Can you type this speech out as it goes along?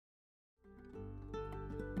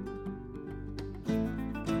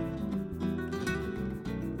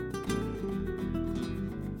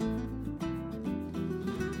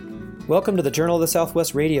Welcome to the Journal of the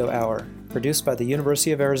Southwest Radio Hour, produced by the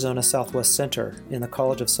University of Arizona Southwest Center in the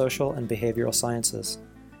College of Social and Behavioral Sciences.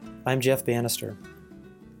 I'm Jeff Bannister.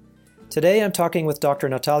 Today I'm talking with Dr.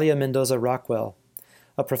 Natalia Mendoza Rockwell,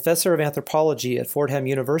 a professor of anthropology at Fordham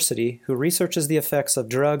University who researches the effects of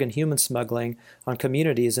drug and human smuggling on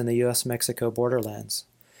communities in the U.S.-Mexico borderlands.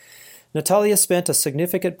 Natalia spent a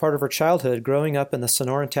significant part of her childhood growing up in the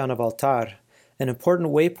Sonoran town of Altar, an important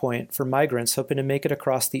waypoint for migrants hoping to make it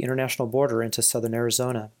across the international border into southern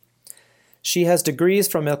Arizona. She has degrees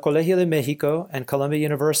from El Colegio de Mexico and Columbia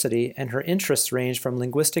University, and her interests range from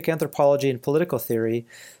linguistic anthropology and political theory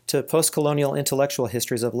to post-colonial intellectual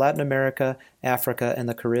histories of Latin America, Africa, and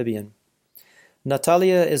the Caribbean.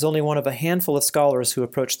 Natalia is only one of a handful of scholars who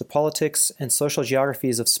approach the politics and social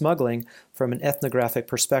geographies of smuggling from an ethnographic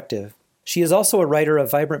perspective. She is also a writer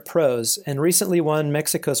of vibrant prose and recently won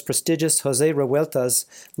Mexico's prestigious José Revueltas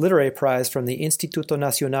Literary Prize from the Instituto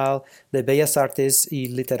Nacional de Bellas Artes y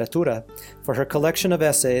Literatura for her collection of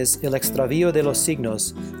essays El extravío de los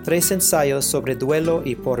signos, tres ensayos sobre duelo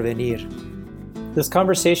y porvenir. This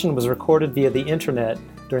conversation was recorded via the internet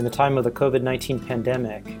during the time of the COVID-19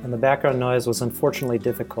 pandemic, and the background noise was unfortunately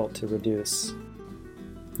difficult to reduce.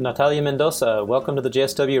 Natalia Mendoza, welcome to the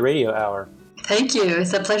JSW Radio Hour. Thank you.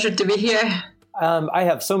 It's a pleasure to be here. I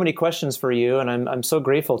have so many questions for you, and I'm so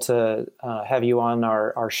grateful to have you on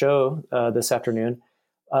our show this afternoon.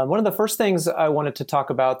 One of the first things I wanted to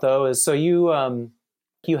talk about, though, is so you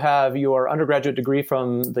have your undergraduate degree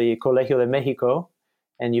from the Colegio de Mexico,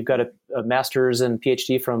 and you've got a master's and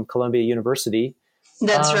PhD from Columbia University.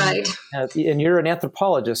 That's right. And you're an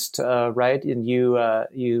anthropologist, right? And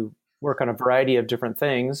you work on a variety of different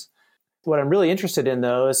things. What I'm really interested in,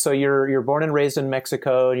 though, is so you're born and raised in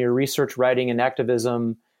Mexico, and your research, writing, and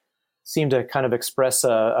activism seem to kind of express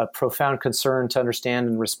a profound concern to understand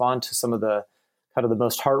and respond to some of the kind of the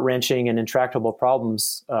most heart-wrenching and intractable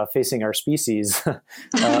problems facing our species: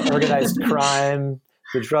 organized crime,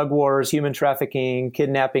 the drug wars, human trafficking,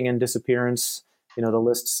 kidnapping, and disappearance. You know, the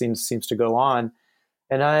list seems to go on.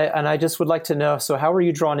 And I just would like to know. So, how were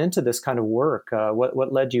you drawn into this kind of work?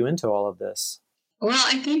 What led you into all of this? Well,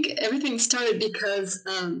 I think everything started because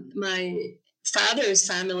my father's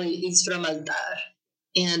family is from Altar,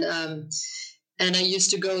 and I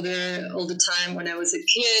used to go there all the time when I was a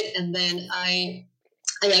kid, and then I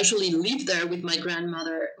actually lived there with my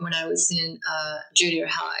grandmother when I was in junior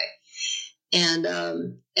high, and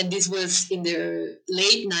this was in the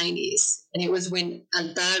late 90s, and it was when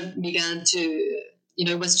Altar began to,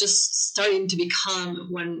 it was just starting to become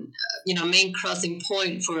one, main crossing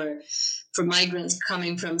point for migrants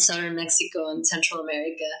coming from southern Mexico and Central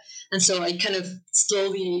America. And so I kind of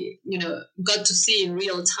slowly, got to see in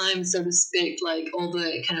real time, so to speak, like all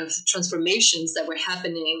the kind of transformations that were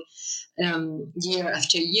happening year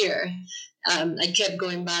after year. I kept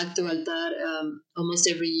going back to Altar almost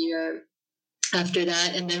every year after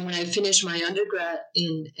that. And then when I finished my undergrad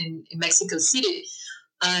in Mexico City,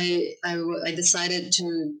 I decided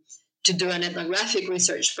to do an ethnographic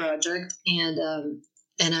research project,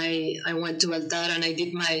 and I went to Altar and I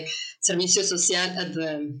did my servicio social at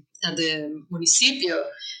the municipio.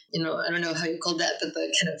 I don't know how you call that, but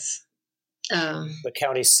the kind of the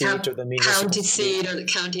county seat or the municipal county seat or the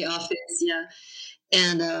county office, yeah.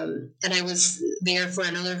 And I was there for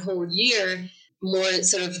another whole year, more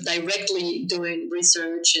sort of directly doing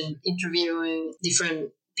research and interviewing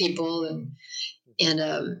different people,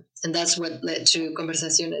 and that's what led to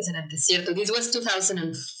Conversaciones en el Desierto. This was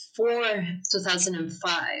 2004,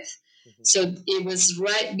 2005. Mm-hmm. So it was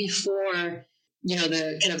right before,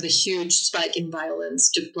 the kind of the huge spike in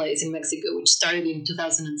violence took place in Mexico, which started in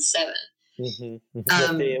 2007.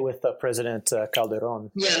 Mm-hmm. With President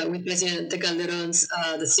Calderon. Yeah, with President Calderon's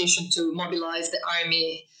decision to mobilize the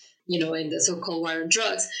army, in the so-called war on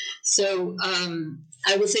drugs. So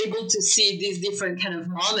I was able to see these different kind of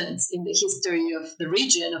moments in the history of the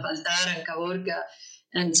region of Altar and Caborca.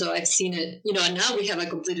 And so I've seen it, and now we have a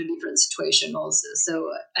completely different situation also.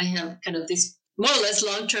 So I have kind of this more or less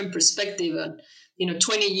long-term perspective on,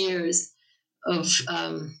 20 years of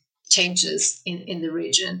changes in the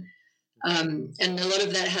region. And a lot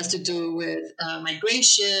of that has to do with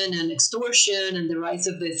migration and extortion and the rise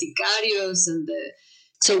of the sicarios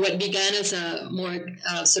so what began as a more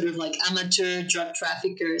sort of like amateur drug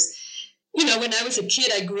traffickers. When I was a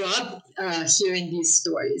kid, I grew up hearing these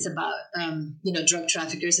stories about, drug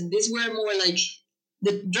traffickers. And these were more like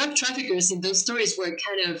the drug traffickers in those stories were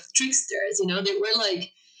kind of tricksters. They were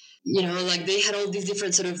like, like they had all these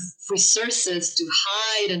different sort of resources to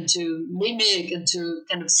hide and to mimic and to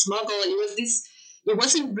kind of smuggle. It was this it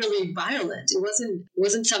wasn't really violent. It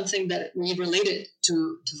wasn't something that we related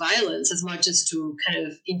to violence as much as to kind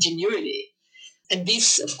of ingenuity. And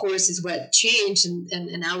this, of course, is what changed. And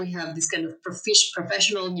now we have this kind of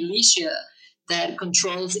professional militia that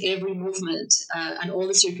controls every movement and all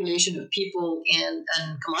the circulation of people and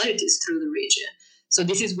commodities through the region. So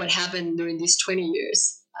this is what happened during these 20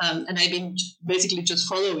 years. And I've been basically just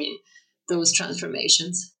following those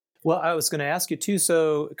transformations. Well, I was going to ask you too.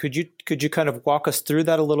 So could you kind of walk us through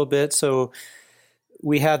that a little bit? So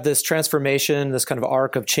we have this transformation, this kind of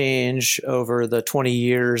arc of change over the 20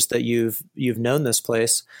 years that you've known this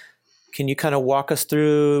place. Can you kind of walk us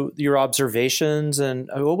through your observations and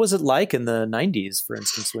what was it like in the 90s, for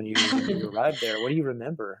instance, when you arrived there? What do you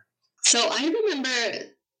remember? So I remember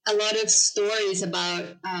a lot of stories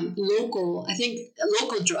about local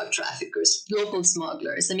drug traffickers, local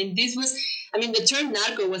smugglers. The term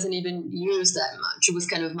narco wasn't even used that much. It was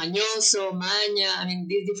kind of mañoso, maña,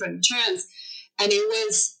 these different terms. And it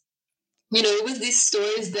was these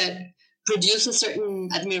stories that produce a certain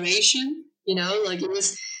admiration, like it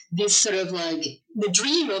was this sort of like the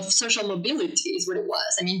dream of social mobility is what it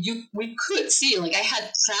was. We could see, like I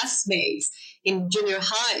had classmates in junior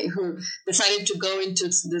high who decided to go into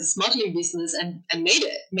the smuggling business and made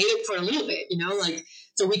it for a little bit,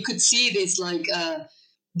 so we could see this like,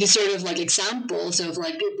 these sort of like examples of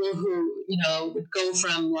like people who, would go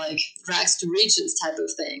from like rags to riches type of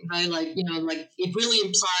thing, right? Like, like it really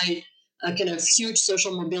implied a kind of huge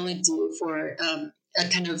social mobility for a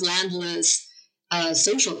kind of landless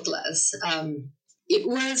social class. It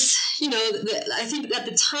was, I think at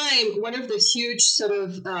the time, one of the huge sort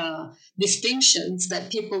of distinctions that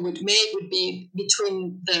people would make would be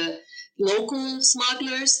between the local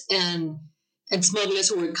smugglers and smugglers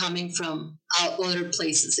who were coming from other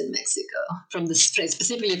places in Mexico,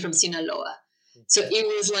 specifically from Sinaloa. So it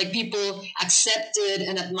was like people accepted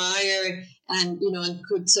and admired and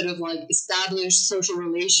could sort of like establish social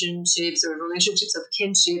relationships or relationships of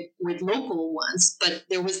kinship with local ones. But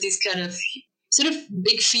there was this kind of sort of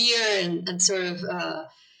big fear and sort of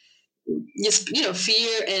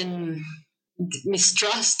fear and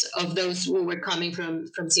mistrust of those who were coming from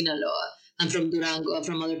Sinaloa and from Durango and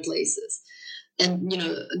from other places. And,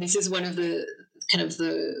 this is one of the kind of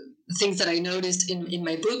the things that I noticed in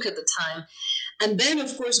my book at the time. And then,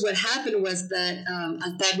 of course, what happened was that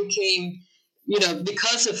Altar became,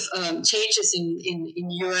 because of changes in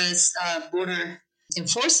U.S. Border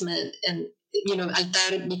enforcement, and,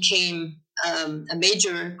 Altar became a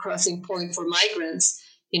major crossing point for migrants,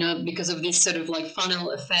 because of this sort of like funnel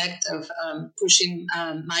effect of pushing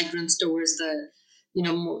migrants towards the,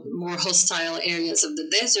 more hostile areas of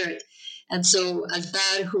the desert. And so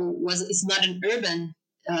Altar, is not an urban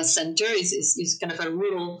center, is kind of a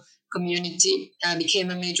rural community, became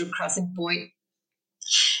a major crossing point.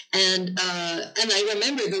 And I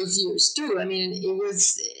remember those years too. It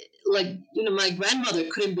was like, my grandmother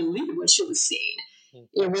couldn't believe what she was seeing.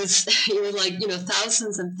 It was like,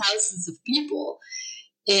 thousands and thousands of people.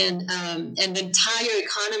 And the entire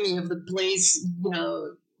economy of the place,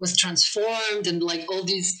 was transformed, and like all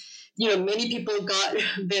these, many people got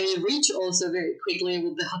very rich also very quickly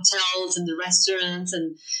with the hotels and the restaurants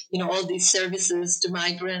and, all these services to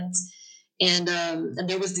migrants. And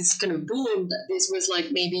there was this kind of boom that this was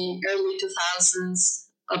like maybe early 2000s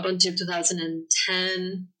up until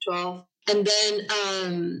 2010, 12. And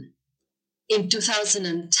then in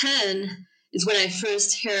 2010 is when I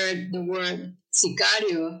first heard the word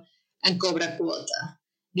sicario and cobra cuota.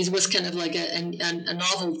 This was kind of like a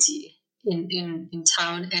novelty in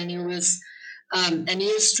town, and it was a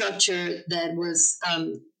new structure that was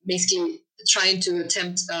basically trying to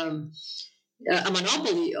attempt a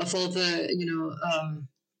monopoly of all the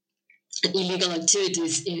illegal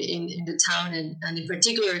activities in the town, and in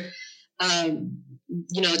particular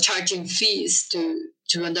charging fees to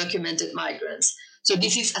undocumented migrants. So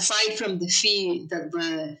this is aside from the fee that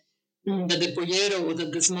the pollero or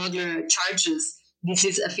the smuggler charges. This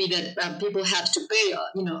is a fee that people have to pay.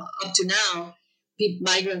 Up to now,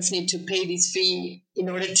 migrants need to pay this fee in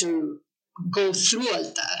order to go through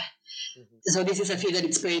Altar. Mm-hmm. So this is a fee that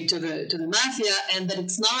it's paid to the mafia, and that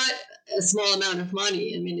it's not a small amount of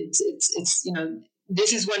money. It's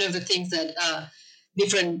this is one of the things that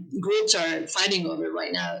different groups are fighting over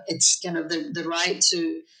right now. It's kind of the right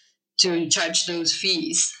to charge those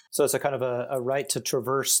fees. So it's a kind of a right to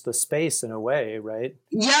traverse the space in a way, right?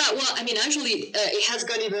 Yeah, well, actually, it has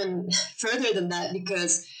gone even further than that,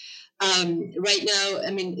 because right now,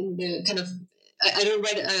 in the kind of, I don't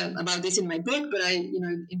write about this in my book, but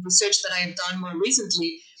in research that I've done more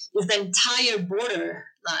recently, is the entire border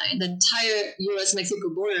line, the entire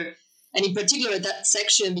U.S.-Mexico border And in particular, that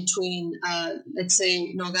section between, let's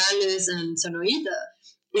say, Nogales and Sonoita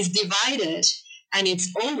is divided and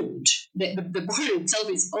it's owned. The border itself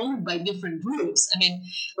is owned by different groups. I mean,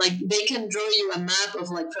 like they can draw you a map of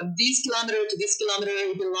like from this kilometer to this kilometer,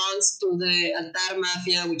 it belongs to the Altar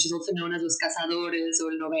Mafia, which is also known as Los Cazadores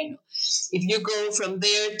or El Noveno. If you go from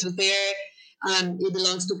there to there, it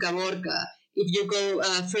belongs to Caborca. If you go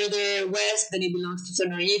further west, then it belongs to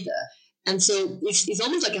Sonoita. And so it's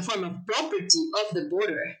almost like a form of property of the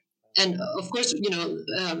border. And of course,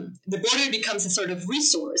 the border becomes a sort of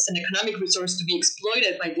resource, an economic resource to be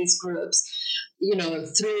exploited by these groups,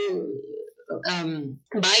 through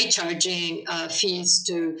by charging fees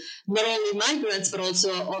to not only migrants but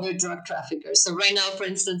also other drug traffickers. So right now, for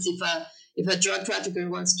instance, if a drug trafficker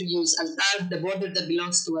wants to use Altar, the border that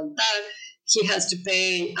belongs to Altar, he has to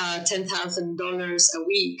pay $10,000 a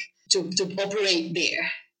week to operate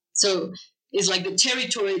there. So it's like the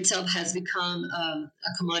territory itself has become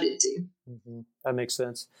a commodity. Mm-hmm. That makes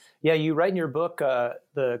sense. Yeah, you write in your book,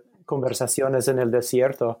 the Conversaciones en el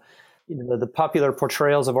Desierto, the popular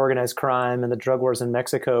portrayals of organized crime and the drug wars in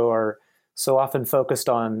Mexico are so often focused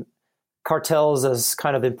on cartels as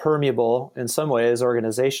kind of impermeable, in some ways,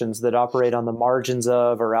 organizations that operate on the margins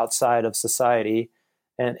of or outside of society.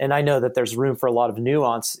 And I know that there's room for a lot of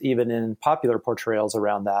nuance even in popular portrayals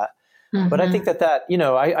around that. Mm-hmm. But I think that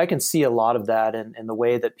I can see a lot of that in the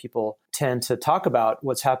way that people tend to talk about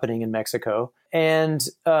what's happening in Mexico. And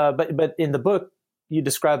but in the book, you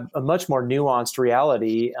describe a much more nuanced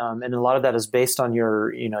reality, and a lot of that is based on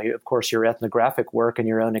your ethnographic work and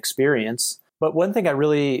your own experience. But one thing I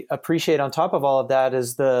really appreciate on top of all of that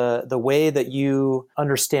is the way that you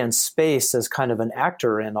understand space as kind of an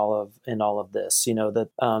actor in all of this. That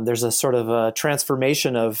there's a sort of a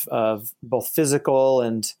transformation of both physical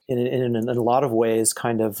and in a lot of ways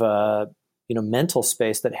kind of mental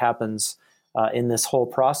space that happens in this whole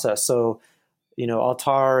process. So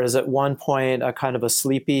Altar is at one point a kind of a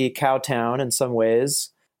sleepy cow town in some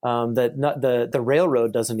ways. That the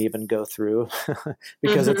railroad doesn't even go through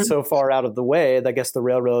because it's so far out of the way. I guess the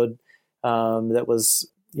railroad that was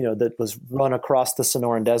run across the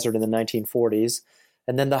Sonoran Desert in the 1940s,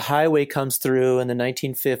 and then the highway comes through in the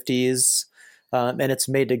 1950s, and it's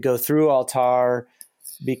made to go through Altar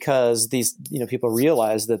because these people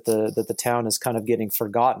realize that the town is kind of getting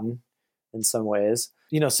forgotten in some ways.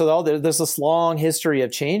 So there's this long history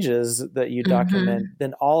of changes that you document. Mm-hmm.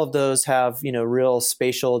 Then all of those have, real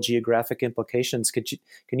spatial geographic implications. Can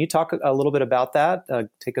you talk a little bit about that?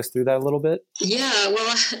 Take us through that a little bit? Yeah,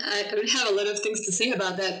 well, I would have a lot of things to say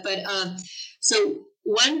about that. But so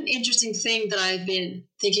one interesting thing that I've been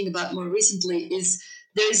thinking about more recently is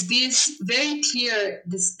there's this very clear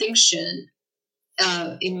distinction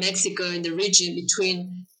in Mexico, in the region,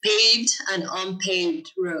 between paved and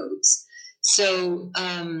unpaved roads. So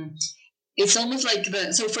it's almost like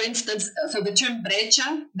for instance, the term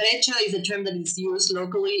brecha is a term that is used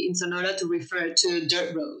locally in Sonora to refer to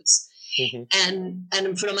dirt roads. Mm-hmm.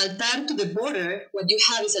 And from Altar to the border, what you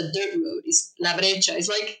have is a dirt road. It's la brecha. It's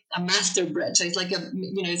like a master brecha. It's like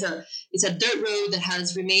it's a dirt road that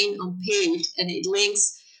has remained unpaved, and it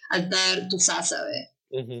links Altar to Sázabe.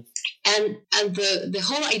 Mm-hmm. And the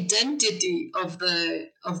whole identity of the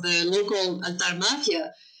local Altar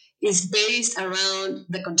Mafia is based around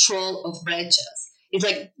the control of brechas. It's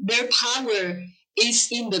like their power is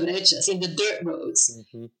in the brechas, in the dirt roads,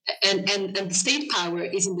 mm-hmm. and the state power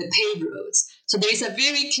is in the paved roads. So there is a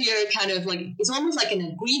very clear kind of it's almost like an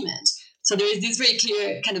agreement. So there is this very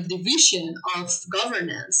clear kind of division of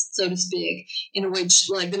governance, so to speak, in which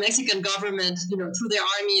the Mexican government, through the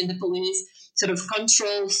army and the police, sort of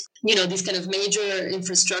controls, these kind of major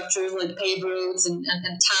infrastructures like paved roads and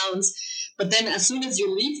towns. But then as soon as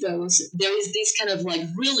you leave those, there is this kind of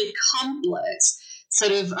really complex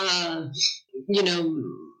sort of,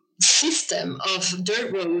 system of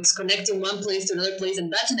dirt roads connecting one place to another place.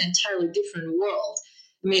 And that's an entirely different world.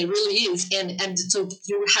 I mean, it really is. And so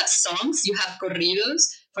you have songs, you have corridos.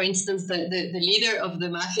 For instance, the leader of the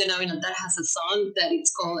mafia now in Altar has a song that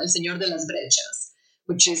it's called El Señor de las Brechas,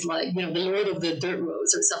 which is the Lord of the dirt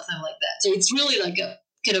roads or something like that. So it's really like a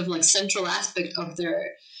kind of central aspect of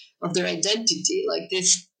their identity.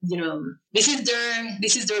 This, this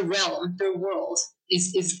is their realm, their world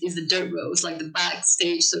is the dirt roads, like the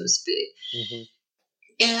backstage, so to speak. Mm-hmm.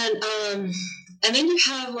 And then you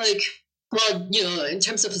have in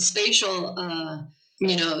terms of a spatial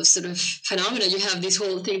sort of phenomena, you have this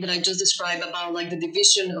whole thing that I just described about the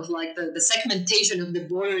division of the segmentation of the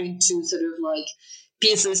border into sort of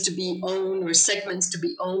pieces to be owned or segments to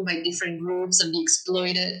be owned by different groups and be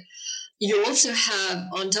exploited. You also have,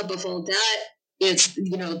 on top of all that, it's,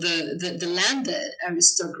 the landed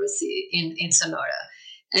aristocracy in Sonora.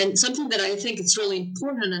 And something that I think is really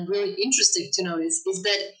important and really interesting to notice is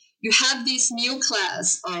that you have this new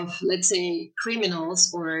class of, let's say,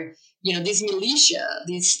 criminals, or, this militia,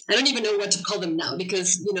 I don't even know what to call them now,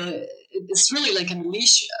 because, it's really like a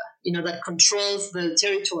militia, that controls the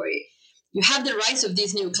territory. You have the rise of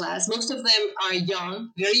this new class. Most of them are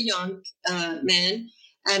young, very young men.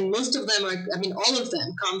 And most of them all of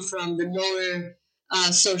them come from the lower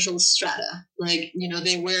social strata. Like, they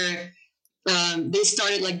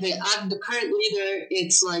started, like, the current leader,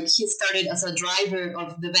 it's like he started as a driver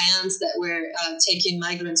of the vans that were taking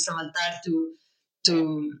migrants from Altar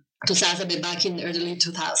to Sasabe back in the early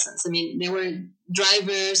 2000s. I mean, they were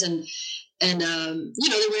drivers, and they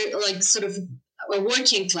were like sort of a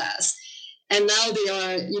working class. And now they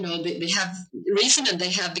are, they have risen, and they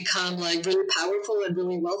have become like really powerful and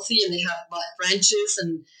really wealthy, and they have ranches,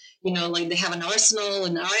 and, like they have an arsenal,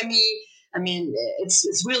 an army. I mean,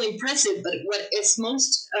 it's really impressive. But what is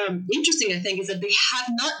most interesting, I think, is that they have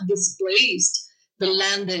not displaced the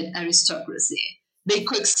landed aristocracy. They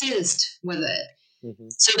coexist with it. Mm-hmm.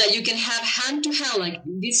 So that you can have hand to hand, like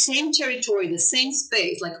the same territory, the same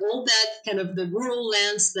space, like all that kind of the rural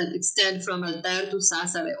lands that extend from Altar to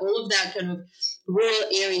Sasabe, all of that kind of rural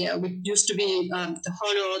area, which used to be the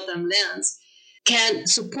Hono lands, can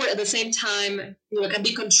support at the same time, can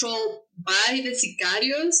be controlled by the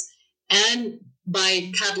sicarios and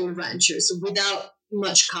by cattle ranchers without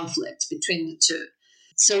much conflict between the two.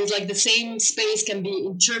 So it's like the same space can be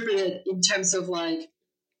interpreted in terms of like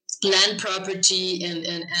land property and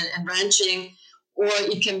ranching, or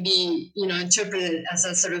it can be, interpreted as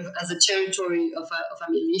a sort of as a territory of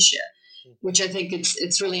a militia, which I think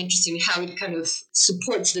it's really interesting how it kind of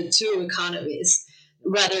supports the two economies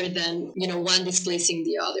rather than, one displacing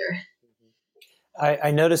the other.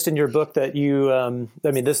 I noticed in your book that you,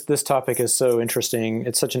 this topic is so interesting.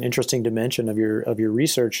 It's such an interesting dimension of your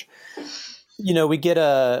research. We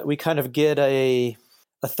kind of get a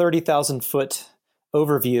 30,000 foot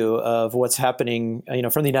overview of what's happening,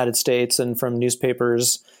 from the United States and from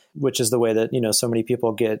newspapers, which is the way that, so many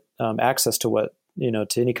people get access to what,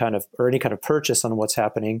 to any kind of purchase on what's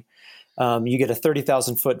happening. You get a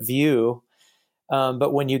 30,000 foot view.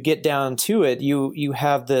 But when you get down to it, you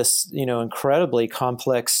have this, incredibly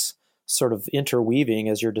complex sort of interweaving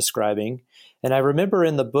as you're describing. And I remember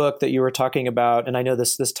in the book that you were talking about, and I know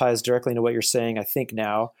this ties directly into what you're saying, I think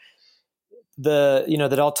now,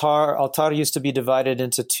 that Altar used to be divided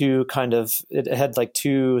into two it had like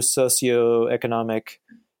two socioeconomic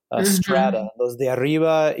strata, los de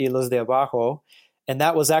arriba y los de abajo. And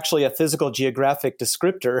that was actually a physical geographic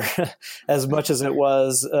descriptor as much as it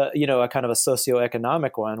was, a kind of a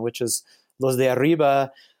socioeconomic one, which is los de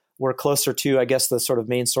arriba were closer to, I guess, the sort of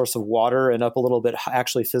main source of water and up a little bit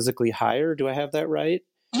actually physically higher. Do I have that right?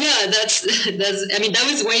 Yeah, that's, that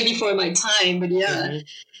was way before my time, but yeah.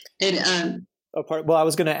 Mm-hmm. Well, I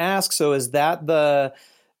was going to ask, so is that the,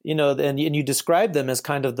 and you describe them as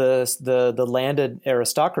kind of the landed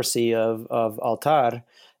aristocracy of Altar.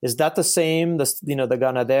 Is that the same, the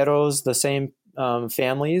ganaderos, the same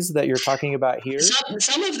families that you're talking about here?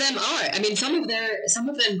 Some of them are. Some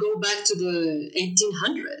of them go back to the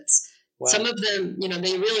 1800s. Wow. Some of them,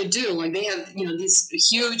 they really do. Like they have, these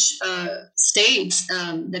huge states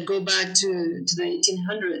that go back to the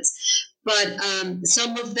 1800s. But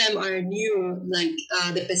some of them are new, like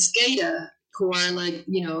the Pesqueira, who are like,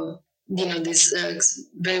 this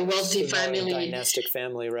very wealthy family, dynastic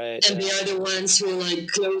family, right? And they are the ones who like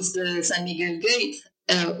closed the San Miguel Gate.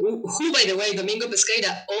 Who, by the way, Domingo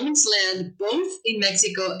Pesqueira owns land both in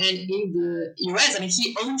Mexico and in the U.S.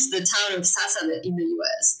 He owns the town of Sasabe in the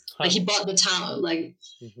U.S. Huh. Like he bought the town, like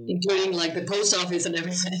including like the post office and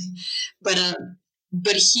everything. But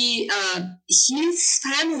his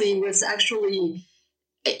family was actually,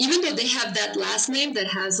 even though they have that last name that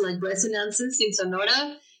has like resonances in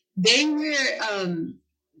Sonora, they were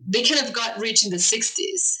they kind of got rich in the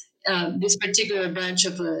 60s. This particular branch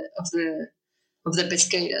of the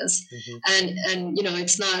Pesqueiras, and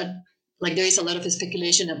it's not like there is a lot of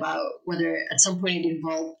speculation about whether at some point it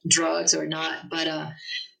involved drugs or not, but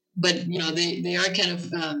they are kind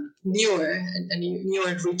of newer and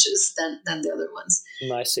newer riches than the other ones.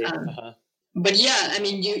 I see. But yeah,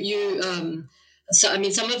 so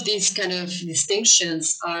some of these kind of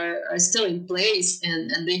distinctions are still in place,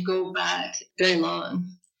 and they go back very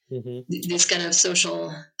long. These kind of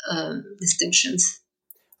social distinctions.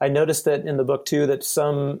 I noticed that in the book too that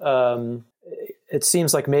some it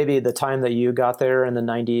seems like maybe the time that you got there in the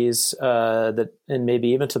 90s, and maybe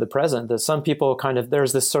even to the present, that some people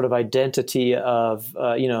there's this sort of identity of,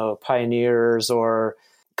 pioneers or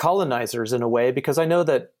colonizers in a way, because I know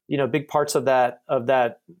that, big parts of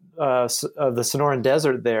the Sonoran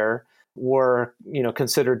Desert there were,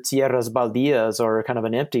 considered tierras baldias, or kind of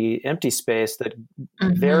an empty space that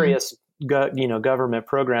various, government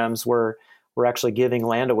programs were actually giving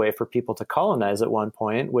land away for people to colonize at one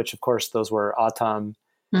point, which of course those were Atam,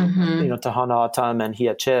 Tahana Atam and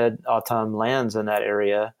Hiached Atam lands in that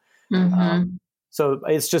area. So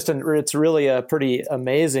it's really a pretty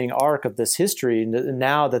amazing arc of this history.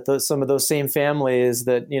 Now that some of those same families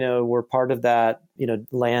that, were part of that,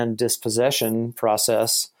 land dispossession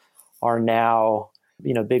process are now,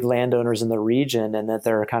 big landowners in the region, and that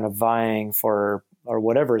they're kind of vying for, or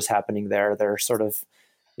whatever is happening there. They're sort of,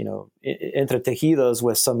 entretejidos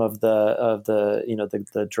with some of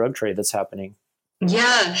the drug trade that's happening.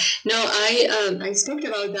 Yeah, no, I spoke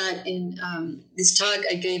about that in this talk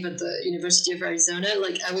I gave at the University of Arizona.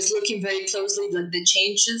 Like, I was looking very closely at the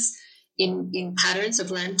changes in patterns of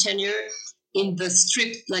land tenure in the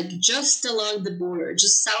strip, like just along the border,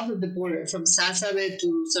 just south of the border, from Sasabe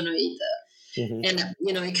to Sonoita.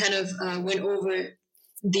 And I kind of went over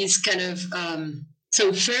these kind of.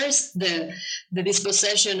 So first, the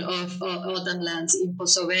dispossession of Otan lands in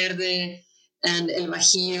Pozo Verde and El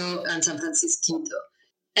Bajío and San Francisquito.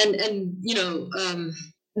 And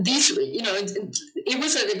these, it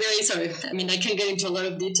was a very, sorry, I mean, I can't get into a lot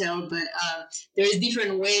of detail, but there is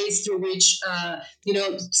different ways through which,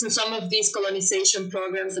 through some of these colonization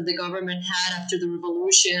programs that the government had after the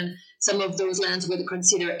revolution, some of those lands were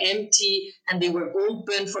considered empty, and they were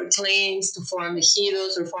open for claims to form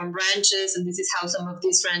ejidos or form ranches. And this is how some of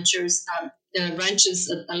these ranches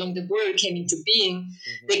along the border came into being.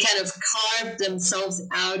 They kind of carved themselves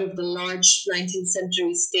out of the large 19th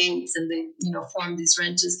century states, and they, formed these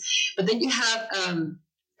ranches. But then you have,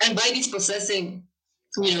 and by dispossessing,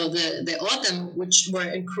 the Otam, which were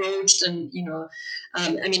encroached and,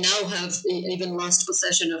 now have even lost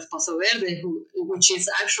possession of Pozo Verde, which is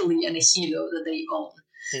actually an ejido that they own.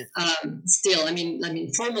 Still, I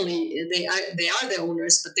mean, formally they are the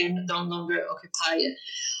owners, but they no longer occupy it.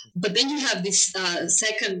 But then you have this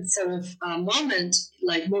second sort of moment,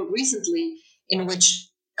 like more recently, in which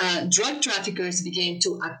drug traffickers began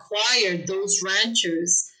to acquire those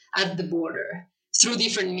ranchers at the border through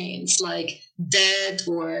different means, like debt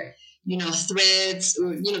or threats,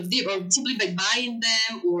 or or simply by buying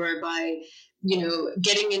them, or by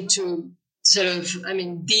getting into sort of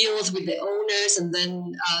deals with the owners, and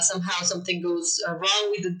then somehow something goes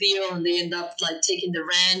wrong with the deal, and they end up like taking the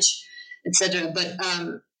ranch, etc. But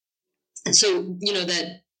so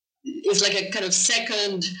that is like a kind of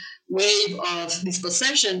second wave of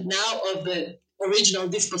dispossession now of the original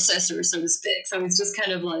dispossessor, so to speak. So it's just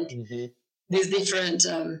kind of like these different.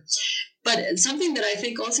 But something that I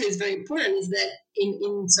think also is very important is that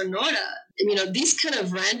in Sonora, this kind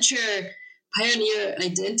of rancher pioneer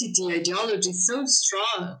ideology is so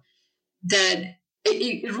strong that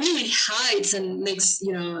it really hides and makes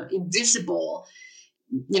invisible,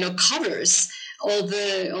 covers all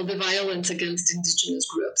the violence against indigenous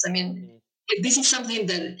groups. I mean, this is something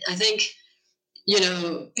that I think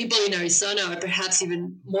people in Arizona are perhaps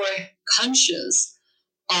even more conscious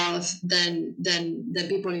of than the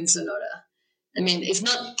people in Sonora. I mean, it's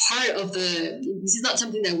not part of this is not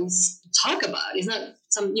something that we talk about. It's not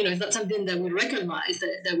it's not something that we recognize,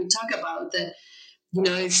 that we talk about, that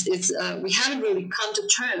it's we haven't really come to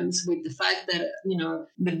terms with the fact that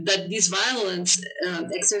that this violence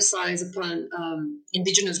exercised upon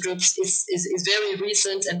indigenous groups is very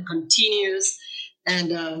recent and continuous,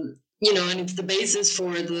 and and it's the basis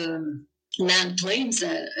for the land claims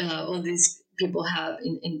that all these people have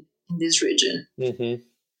in this region.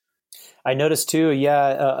 I noticed too,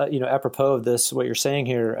 apropos of this, what you're saying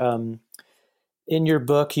here, in your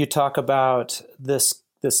book, you talk about this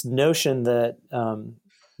notion that,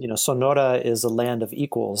 Sonora is a land of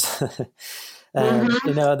equals. And,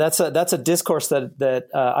 that's a discourse that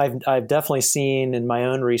I've definitely seen in my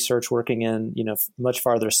own research working in, much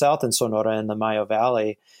farther south in Sonora in the Mayo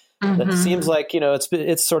Valley. That seems like,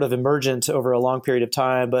 it's sort of emergent over a long period of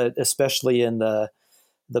time, but especially in the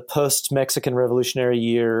post-Mexican Revolutionary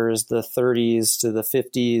years, the 30s to the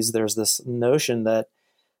 50s, there's this notion that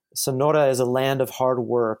Sonora is a land of hard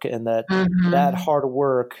work, and that that hard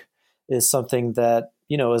work is something that,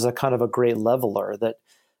 is a kind of a great leveler,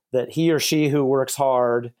 that he or she who works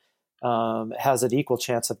hard has an equal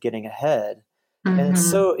chance of getting ahead. And it's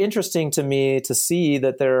so interesting to me to see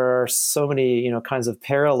that there are so many, kinds of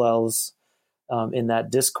parallels in that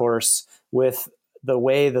discourse with the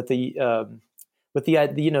way that with the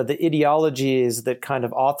ideologies that kind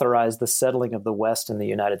of authorize the settling of the West in the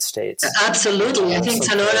United States. Absolutely, I think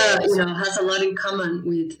Sonora, has a lot in common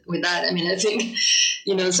with that. I mean, I think,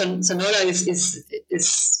 Sonora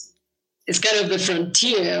is kind of the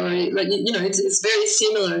frontier, or it's very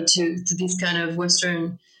similar to these kind of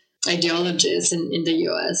Western ideologies in the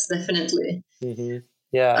U.S. Definitely. Mm-hmm.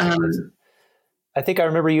 Yeah, I think I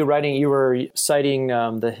remember you were citing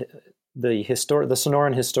the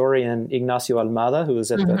Sonoran historian Ignacio Almada, who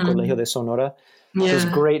was at the Colegio de Sonora. Yeah. His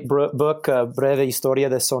great book, Breve Historia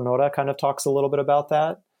de Sonora, kind of talks a little bit about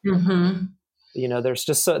that. Mm-hmm.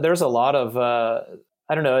 There's a lot of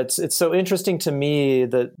I don't know. It's so interesting to me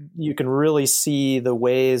that you can really see the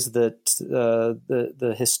ways that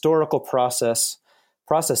the historical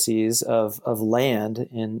processes of land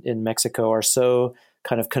in Mexico are so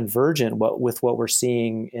kind of convergent with what we're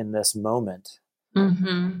seeing in this moment.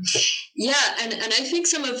 Mm-hmm. Yeah, and I think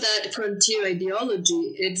some of that frontier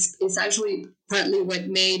ideology it's actually partly what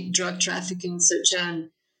made drug trafficking such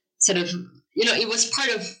an sort of it was part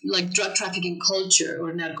of like drug trafficking culture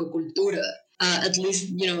or narcocultura, at least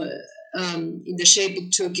in the shape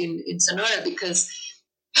it took in Sonora, because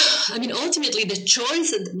I mean ultimately the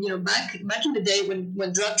choice back in the day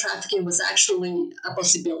when drug trafficking was actually a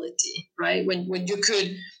possibility, right? When you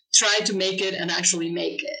could try to make it and actually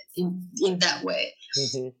make it in that way.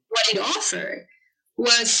 Mm-hmm. What it offered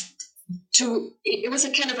was it was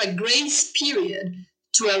a kind of a grace period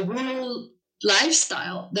to a rural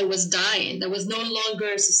lifestyle that was dying, that was no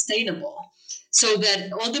longer sustainable. So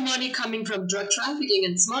that all the money coming from drug trafficking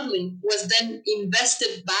and smuggling was then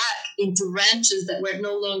invested back into ranches that were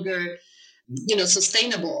no longer,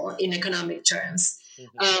 sustainable in economic terms.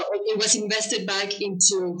 It was invested back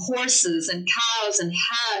into horses and cows and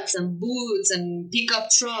hats and boots and pickup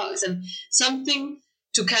trucks and something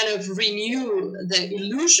to kind of renew the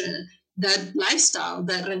illusion that lifestyle,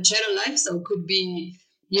 that ranchero lifestyle could be,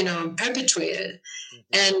 perpetuated.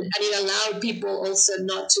 And it allowed people also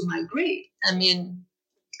not to migrate. I mean,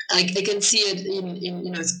 I can see it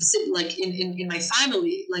in specific, like in my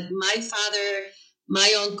family, like my father,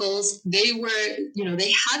 my uncles, they were,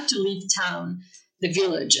 they had to leave town, the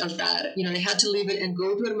village of that. They had to leave it and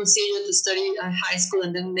go to Hermosillo to study high school,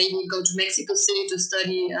 and then maybe go to Mexico City to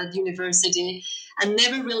study at university, and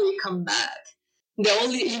never really come back. The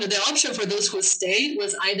only, the option for those who stayed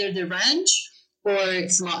was either the ranch or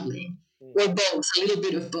smuggling, or both, a little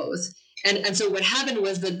bit of both. And so what happened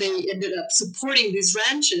was that they ended up supporting these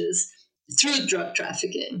ranches through drug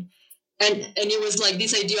trafficking. And it was like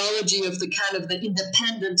this ideology of the kind of the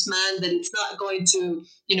independent man, that it's not going to,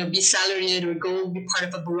 be salaried or go be part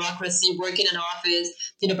of a bureaucracy, work in an office,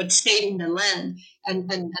 but stay in the land.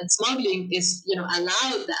 And smuggling is,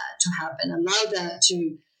 allowed that to happen, allowed that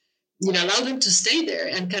to, allow them to stay there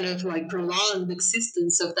and kind of like prolong the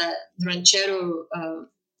existence of that ranchero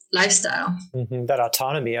lifestyle. Mm-hmm. That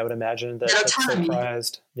autonomy, I would imagine, that's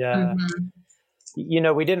surprised. Yeah. Mm-hmm.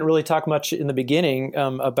 We didn't really talk much in the beginning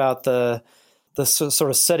about the sort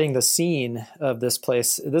of setting the scene of this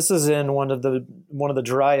place. This is in one of the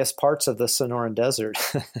driest parts of the Sonoran Desert.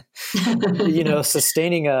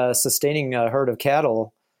 Sustaining a herd of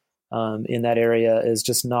cattle in that area is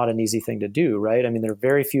just not an easy thing to do, right? I mean, there are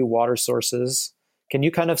very few water sources. Can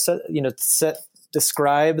you kind of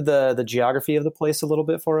describe the geography of the place a little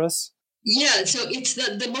bit for us? Yeah, so it's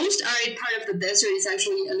the most arid part of the desert is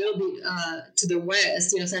actually a little bit to the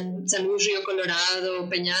west, San Luis Rio Colorado,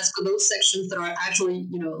 Peñasco, those sections that are actually,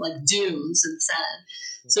 like dunes and sand.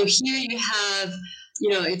 So here you have,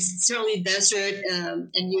 it's certainly desert,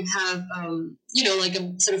 and you have, like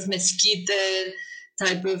a sort of mesquite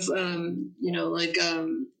type of,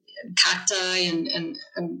 cacti and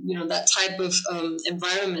that type of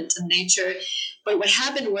environment and nature. But what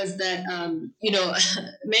happened was that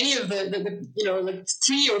many of the like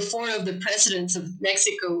 3 or 4 of the presidents of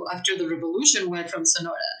Mexico after the revolution were from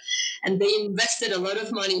Sonora, and they invested a lot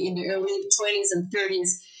of money in the early 20s and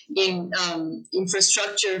 30s in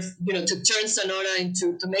infrastructure, to turn Sonora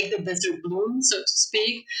to make the desert bloom, so to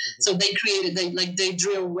speak. Mm-hmm. So they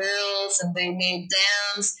drilled wells and they made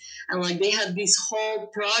dams, and like they had this whole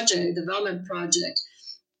development project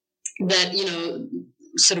that,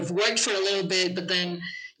 sort of worked for a little bit, but then,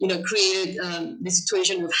 created the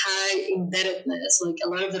situation of high indebtedness. Like a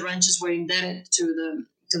lot of the ranches were indebted to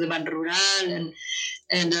the Ban Rural, and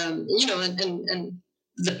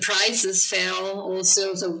the prices fell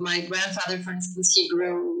also. So my grandfather, for instance, he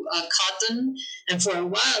grew cotton, and for a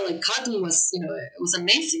while, like cotton was, it was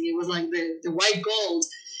amazing. It was like the white gold.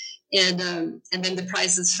 And then the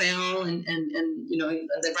prices fell, and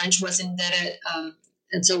the ranch was indebted,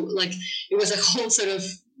 And so like it was a whole sort of,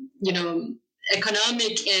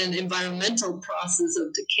 economic and environmental process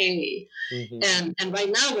of decay. And right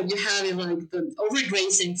now what you have is like the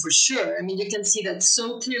overgrazing for sure. I mean, you can see that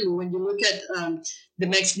so clearly when you look at the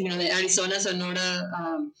Arizona Sonora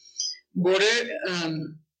border.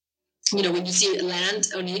 When you see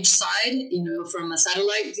land on each side, from a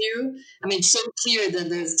satellite view, I mean, it's so clear that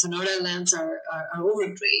the Sonora lands are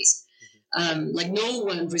overgrazed. Like no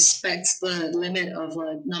one respects the limit of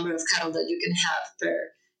number of cattle that you can have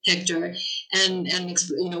per hectare, and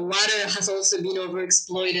water has also been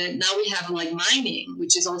overexploited. Now we have like mining,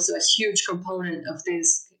 which is also a huge component of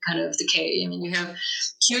this kind of decay. I mean, you have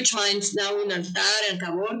huge mines now in Altar and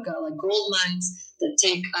Caborca, like gold mines that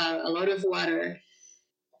take a lot of water.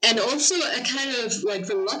 And also a kind of like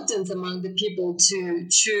reluctance among the people to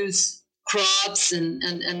choose crops and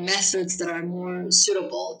methods that are more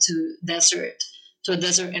suitable to a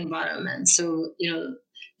desert environment. So,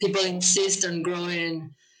 people insist on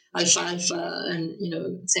growing alfalfa and,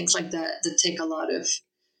 things like that take a lot of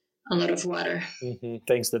water.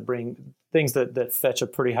 Things that fetch a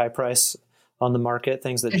pretty high price on the market,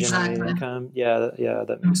 things that generate income. Yeah,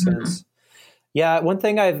 that makes sense. Yeah, one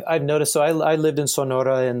thing I've noticed. So I lived in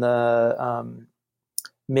Sonora in the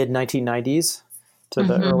mid 1990s to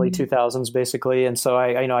the early 2000s, basically, and so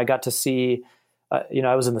I got to see.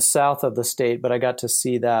 I was in the south of the state, but I got to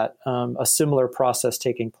see that a similar process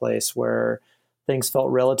taking place where things felt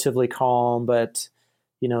relatively calm, but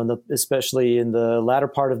especially in the latter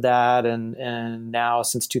part of that, and now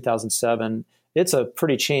since 2007, it's a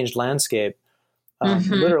pretty changed landscape,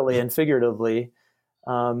 literally and figuratively.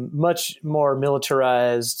 Much more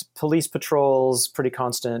militarized, police patrols, pretty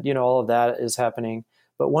constant, all of that is happening.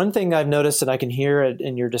 But one thing I've noticed, and I can hear it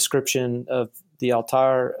in your description of the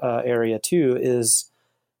Altar area too, is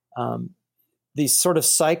these sort of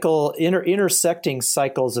intersecting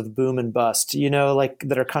cycles of boom and bust, like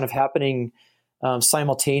that are kind of happening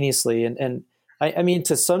simultaneously. And I mean,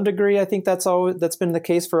 to some degree, I think that's been the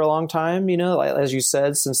case for a long time. As you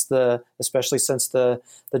said, especially since the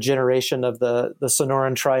generation of the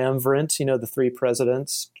Sonoran triumvirate, the three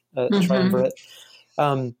presidents triumvirate.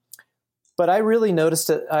 But I really noticed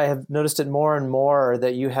it. I have noticed it more and more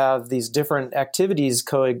that you have these different activities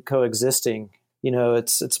coexisting.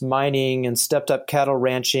 It's mining and stepped up cattle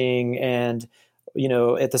ranching, and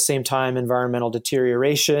at the same time environmental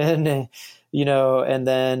deterioration. And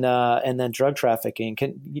then drug trafficking.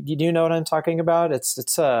 Do you know what I'm talking about? It's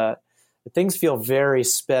things feel very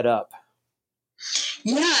sped up.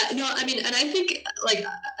 Yeah, no, I mean, and I think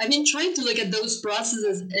I've been trying to look at those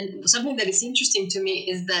processes, and something that is interesting to me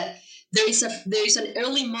is that there is an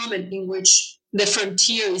early moment in which the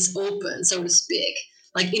frontier is open, so to speak,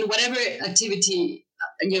 like in whatever activity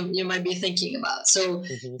you might be thinking about. So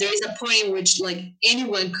there is a point in which like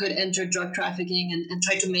anyone could enter drug trafficking and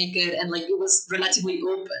try to make it, and like it was relatively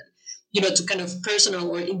open, to kind of personal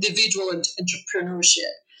or individual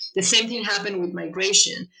entrepreneurship. The same thing happened with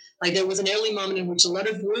migration. Like there was an early moment in which a lot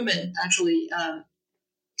of women actually,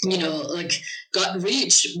 got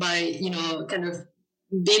reached by, kind of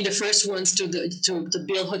being the first ones to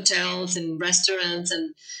build hotels and restaurants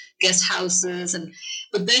and guest houses.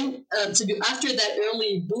 But then after that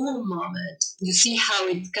early boom moment, you see how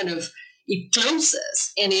it kind of it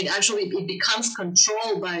closes, and it becomes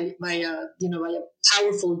controlled by a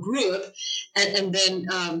powerful group, and then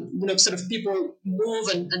sort of people move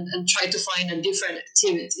and try to find a different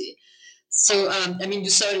activity. So you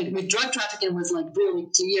saw it with drug trafficking was like really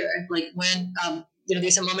clear, like when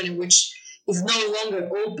there's a moment in which it's no longer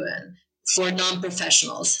open for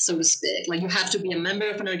non-professionals, so to speak. Like you have to be a member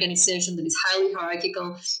of an organization that is highly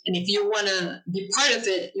hierarchical, and if you want to be part of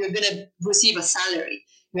it, you're going to receive a salary.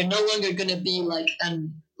 You're no longer going to be like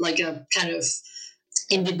a kind of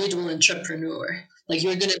individual entrepreneur. Like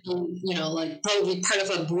you're going to be, like probably part of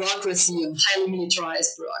a bureaucracy, of highly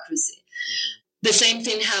militarized bureaucracy. The same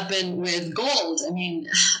thing happened with gold. I mean,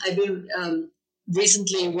 I've been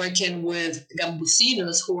recently working with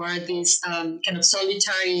gambusinos, who are these kind of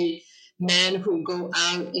solitary men who go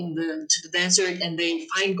out to the desert and they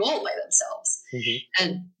find gold by themselves.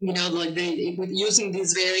 And with using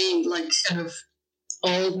these very kind of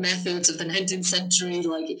old methods of the 19th century,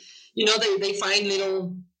 they find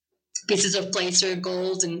little pieces of placer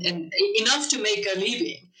gold and enough to make a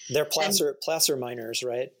living. They're placer miners,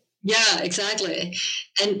 right? Yeah, exactly.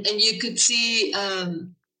 And you could see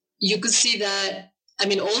that. I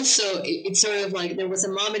mean, also it's sort of like there was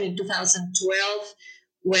a moment in 2012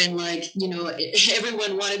 when like, you know,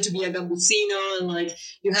 everyone wanted to be a Gambusino, and like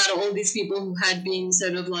you had all these people who had been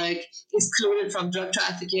sort of like excluded from drug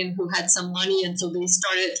trafficking, who had some money, and so they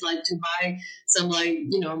started like to buy some like,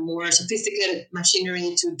 you know, more sophisticated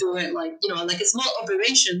machinery to do it, like, you know, like a small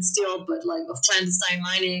operation still, but like of clandestine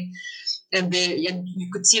mining. And you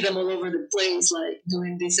could see them all over the place, like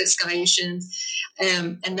doing these excavations.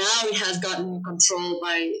 And now it has gotten controlled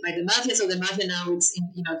by the mafia. So the mafia now is in,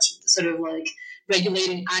 you know, sort of like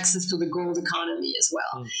regulating access to the gold economy as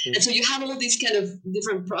well. Mm-hmm. And so you have all these kind of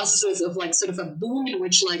different processes of like sort of a boom in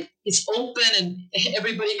which like it's open and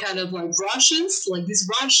everybody kind of like rushes, like these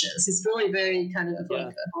rushes. It's really very kind of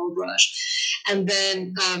like a gold rush. And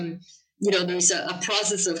then, you know, there's a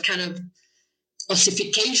process of kind of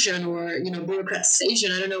ossification or, you know,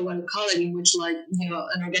 bureaucratization, I don't know what to call it, in which like, you know,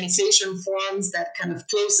 an organization forms that kind of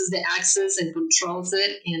closes the access and controls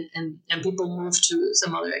it, and people move to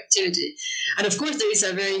some other activity. And of course there is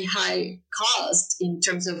a very high cost in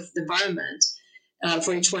terms of the environment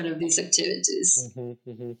for each one of these activities.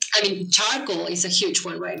 Mm-hmm, mm-hmm. I mean, charcoal is a huge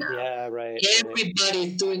one right now. Yeah, right.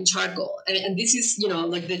 Everybody's doing charcoal. And this is, you know,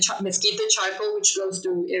 like the mesquite charcoal, which goes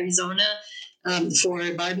to Arizona for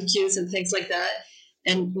barbecues and things like that.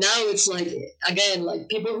 And now it's like, again, like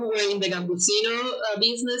people who were in the Gambusino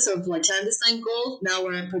business of like clandestine gold now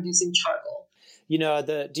are producing charcoal. You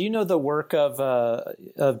know, do you know the work of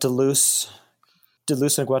Deleuze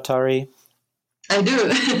and Guattari? I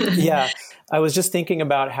do. Yeah. I was just thinking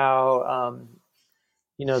about how,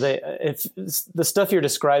 you know, the stuff you're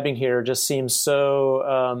describing here just seems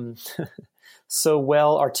so so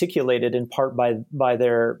well articulated in part by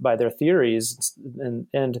their theories.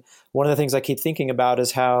 And one of the things I keep thinking about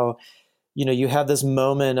is how, you know, you have this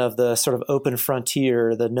moment of the sort of open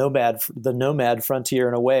frontier, the nomad frontier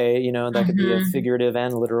in a way, you know, that could be a figurative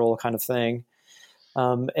and literal kind of thing.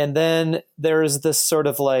 And then there's this sort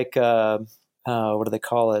of like, what do they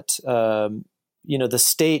call it? You know, the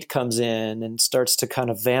state comes in and starts to kind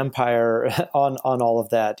of vampire on all of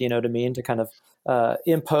that, you know what I mean? To kind of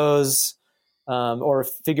impose or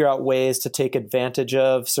figure out ways to take advantage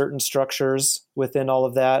of certain structures within all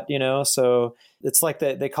of that, you know? So it's like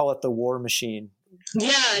they call it the war machine.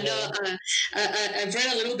 Yeah, no, I've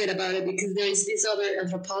read a little bit about it because there is this other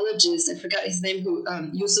anthropologist, I forgot his name, who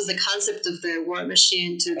uses the concept of the war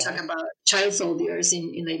machine to talk about child soldiers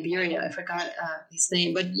in Liberia. I forgot his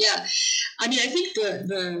name, but yeah, I mean, I think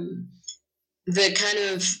the kind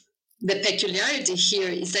of the peculiarity here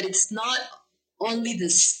is that it's not only the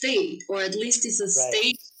state, or at least it's a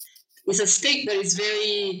state. It's a state that is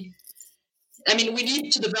very. I mean, we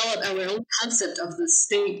need to develop our own concept of the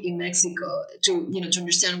state in Mexico to, you know, to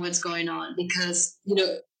understand what's going on, because, you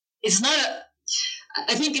know, it's not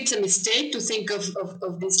I think it's a mistake to think of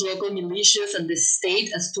these local militias and the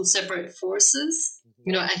state as two separate forces. Mm-hmm.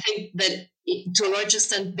 You know, I think that to a large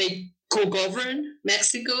extent they co-govern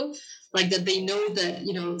Mexico, like that they know that,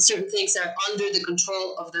 you know, certain things are under the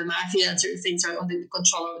control of the mafia and certain things are under the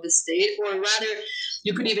control of the state. Or rather,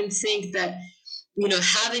 you could even think that, you know,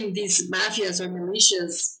 having these mafias or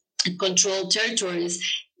militias control territories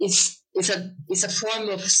is a form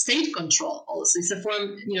of state control also. It's a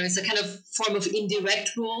form, you know, it's a kind of form of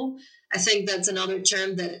indirect rule. I think that's another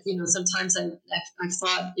term that, you know, sometimes I've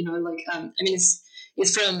thought, you know, like, I mean,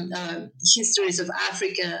 it's from histories of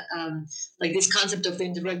Africa, like this concept of the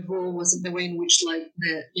indirect rule was the way in which, like,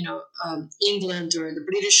 the, you know, England or the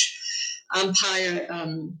British Empire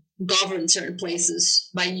govern certain places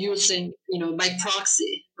by using, you know, by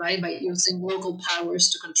proxy, right? By using local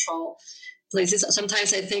powers to control places.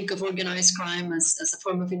 Sometimes I think of organized crime as a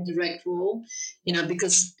form of indirect rule, you know,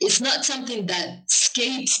 because it's not something that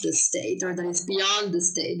escapes the state or that is beyond the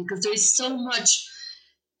state, because there is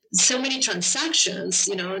so many transactions,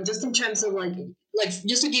 you know, just in terms of like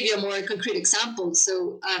just to give you a more concrete example.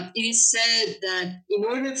 So it is said that in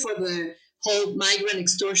order for the whole migrant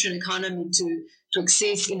extortion economy to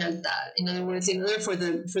exist in Altar, in other words, in order for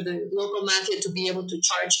the local mafia to be able to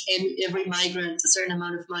charge every migrant a certain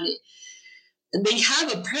amount of money, they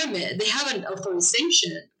have a permit, they have an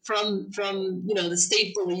authorization from you know, the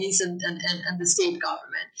state police and the state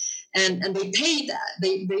government, and they pay that,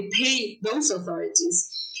 they pay those authorities.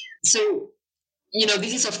 So, you know,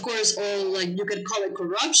 this is of course all, like, you could call it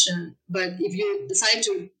corruption, but if you decide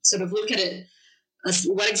to sort of look at it as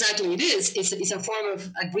what exactly it is, it's a form of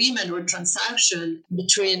agreement or transaction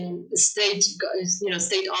between state, you know,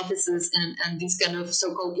 state offices and these kind of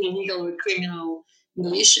so-called illegal or criminal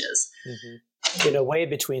militias. Mm-hmm. In a way,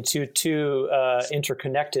 between two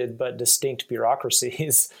interconnected but distinct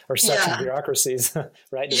bureaucracies or sets of bureaucracies,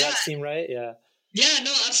 right? Does that seem right? Yeah. Yeah,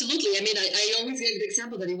 no, absolutely. I mean, I always give the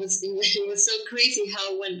example that it was so crazy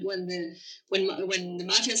how when the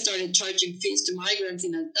mafia started charging fees to migrants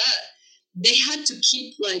in Altar, they had to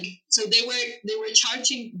keep like, so they were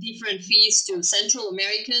charging different fees to Central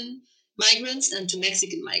American migrants and to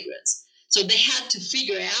Mexican migrants. So they had to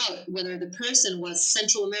figure out whether the person was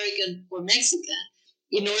Central American or Mexican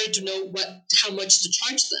in order to know how much to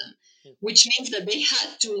charge them, which means that they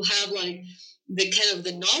had to have like the kind of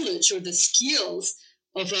the knowledge or the skills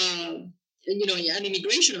of an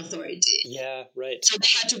immigration authority. Yeah, right. So they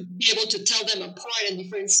had to be able to tell them apart and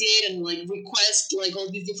differentiate and like request like all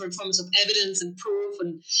these different forms of evidence and proof,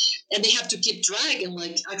 and they have to keep track and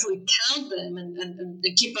like actually count them and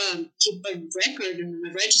keep a record and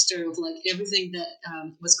a register of like everything that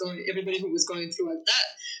everybody who was going through at that,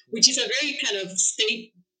 which is a very kind of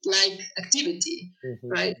state like activity,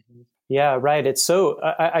 right? Yeah, right. It's so,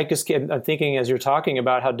 I just I'm thinking as you're talking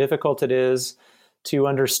about how difficult it is to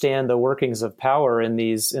understand the workings of power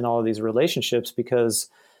in all of these relationships, because,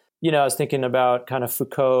 I was thinking about kind of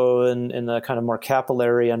Foucault and the kind of more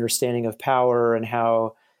capillary understanding of power, and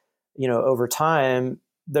how, over time,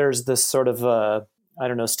 there's this sort of, I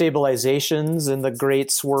don't know, stabilizations in the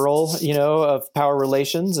great swirl, of power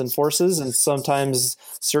relations and forces. And sometimes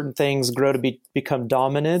certain things grow to become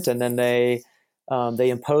dominant, and then they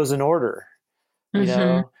impose an order,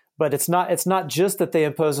 but it's not just that they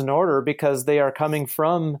impose an order, because they are coming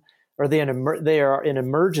from, or they are an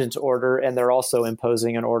emergent order, and they're also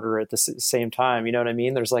imposing an order at the same time. You know what I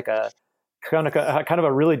mean? There's like a kind of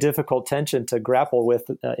a really difficult tension to grapple with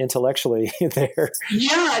intellectually there.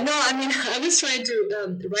 Yeah, no, I mean, I was trying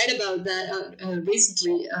to write about that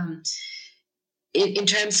recently, in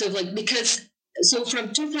terms of like, because so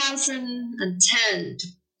from 2010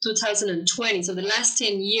 to 2020, so the last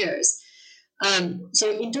 10 years.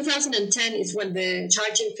 So in 2010 is when the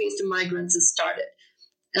charging fees to migrants started,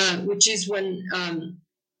 which is when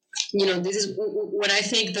this is when I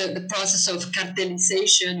think the process of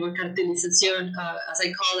cartelization or cartelización, as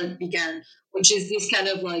I call it, began, which is this kind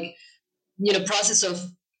of like process of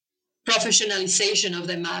professionalization of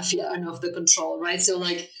the mafia and of the control, right? So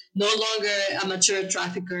like no longer amateur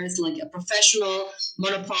traffickers, like a professional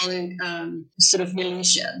monopoly sort of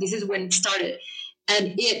militia. This is when it started.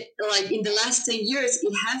 And it, like in the last 10 years,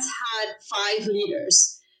 it has had 5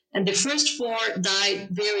 leaders. And the first 4 died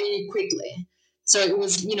very quickly. So it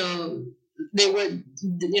was, they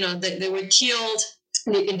were killed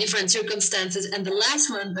in different circumstances. And the last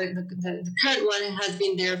one, the current one, has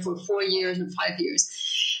been there for 4 years or 5 years.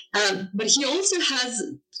 But he also has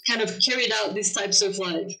kind of carried out these types of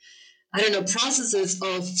like, I don't know, processes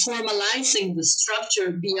of formalizing the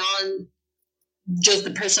structure beyond just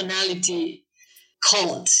the personality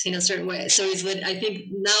cult in a certain way. So it's that I think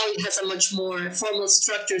now it has a much more formal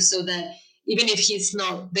structure, so that even if he's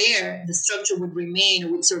not there, the structure would remain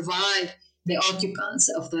or would survive the occupants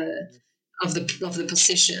of the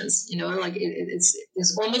positions. Like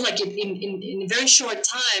it's almost like in a very short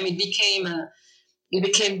time it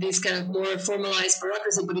became this kind of more formalized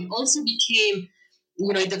bureaucracy, but it also became,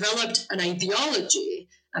 it developed an ideology,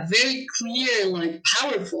 a very clear, like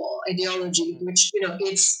powerful ideology, which,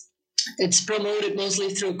 it's promoted mostly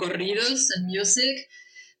through corridos and music,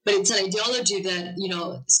 but it's an ideology that,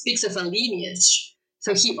 speaks of a lineage.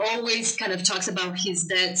 So he always kind of talks about his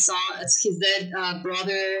dead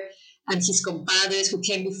brother and his compadres who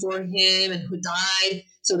came before him and who died,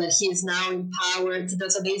 so that he is now empowered. So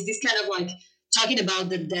there's this kind of like talking about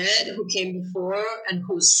the dead who came before and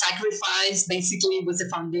whose sacrifice basically was the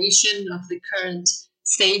foundation of the current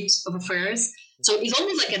state of affairs. So it's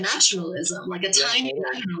almost like a nationalism, like a tiny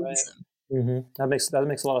nationalism. Right. Mm-hmm. That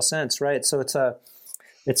makes a lot of sense, right? So it's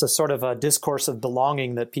a sort of a discourse of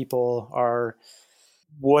belonging that people are,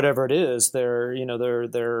 whatever it is, they're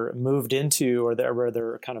moved into, or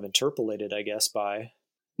they're kind of interpolated, I guess, by.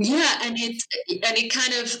 Yeah, and it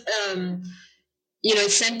kind of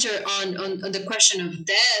center on the question of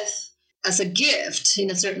death as a gift in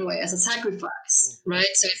a certain way, as a sacrifice,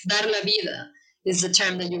 right? So it's dar la vida is the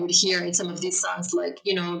term that you would hear in some of these songs, like,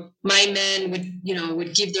 my men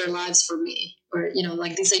would give their lives for me, or,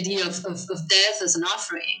 like this idea of death as an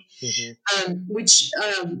offering, which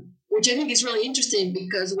I think is really interesting,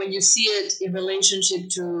 because when you see it in relationship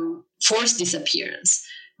to forced disappearance,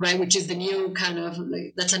 right, which is the new kind of,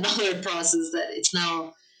 like, that's another process that it's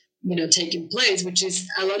now, taking place, which is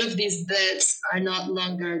a lot of these deaths are not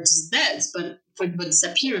longer just deaths, but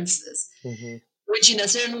disappearances, which in a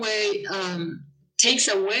certain way takes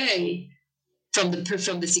away from the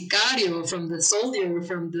sicario, from the soldier,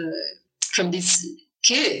 from these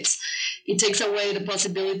kids. It takes away the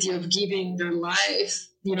possibility of giving their life,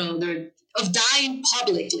 of dying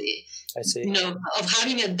publicly. I see. Of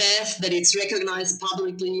having a death that it's recognized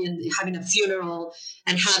publicly and having a funeral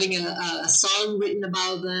and having a song written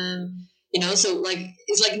about them. So like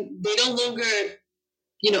it's like they no longer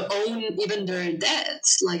own even their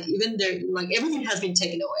deaths. Like even their everything has been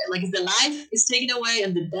taken away. Like the life is taken away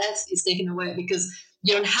and the death is taken away because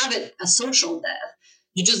you don't have it a social death.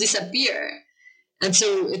 You just disappear. And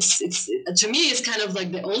so it's to me it's kind of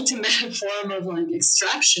like the ultimate form of like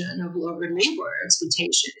extraction of labor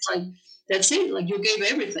exploitation. It's like that's it. Like you gave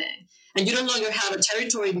everything, and you no longer have a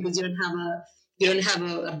territory because you don't have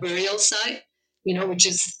a burial site. Which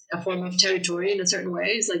is a form of territory in a certain way.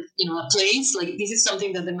 It's like a place. Like this is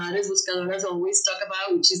something that the Madres Buscadoras always talk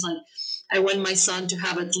about, which is like I want my son to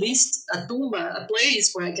have at least a tumba, a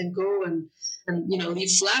place where I can go and leave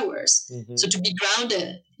flowers. Mm-hmm. So to be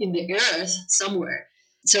grounded in the earth somewhere.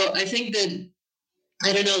 So I think that,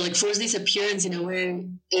 I don't know, like forced disappearance in a way,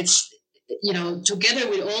 it's, together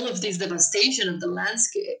with all of this devastation of the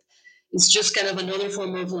landscape, it's just kind of another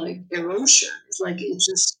form of like erosion. It's like, it's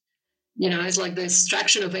just, it's like the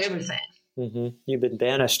extraction of everything. Mm-hmm. You've been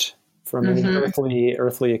banished from any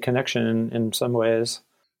earthly connection in some ways.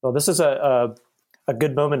 Well, this is a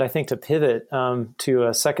good moment, I think, to pivot to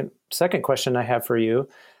a second question I have for you.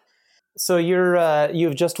 So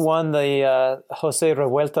you've just won the Jose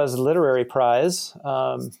Revueltas Literary Prize.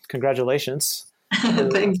 Congratulations!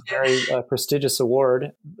 Thank you. Very prestigious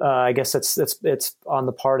award. I guess it's on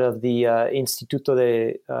the part of the Instituto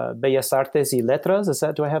de Bellas Artes y Letras.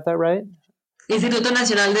 Do I have that right? Instituto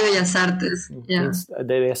Nacional de Bellas Artes. Yeah.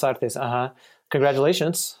 De Bellas Artes.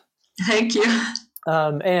 Congratulations! Thank you.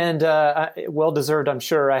 And well deserved, I'm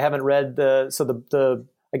sure. I haven't read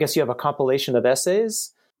I guess you have a compilation of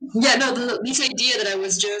essays. Yeah, no, this idea that I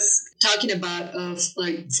was just talking about of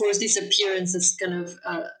like forced disappearance as kind of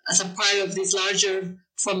as a part of this larger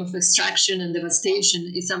form of extraction and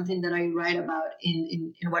devastation is something that I write about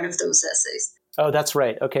in one of those essays. Oh, that's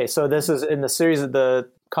right. Okay, so this is in the series of the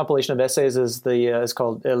compilation of essays is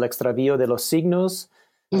called El Extravío de los Signos.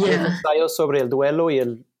 Yeah. Ensayos sobre el duelo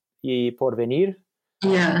y porvenir.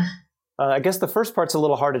 Yeah. I guess the first part's a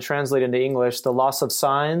little hard to translate into English. The Loss of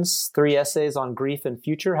Signs, 3 essays on grief and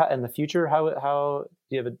future. And the future, how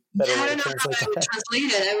do you have a better way to translate that? I don't know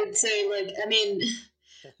how I would translate it. I would say, like, I mean,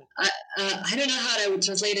 I don't know how I would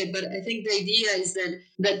translate it, but I think the idea is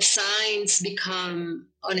that signs become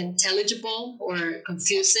unintelligible or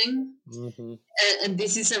confusing. Mm-hmm. And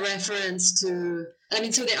this is a reference to,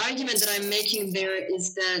 so the argument that I'm making there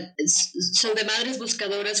is that, so the Madres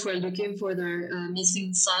Buscadoras who are looking for their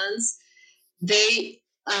missing sons, they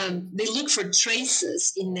look for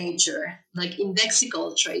traces in nature, like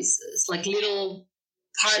indexical traces, like little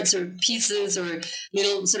parts or pieces or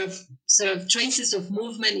little sort of traces of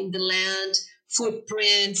movement in the land,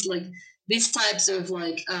 footprints, like these types of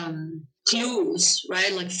like clues,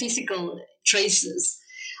 right? Like physical traces.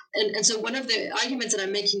 And so one of the arguments that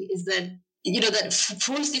I'm making is that, that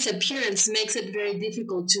forced disappearance makes it very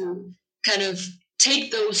difficult to kind of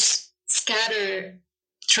take those scattered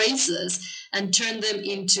traces and turn them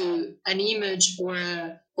into an image or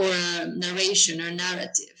a narration or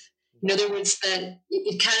narrative. In other words, that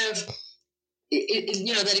it kind of,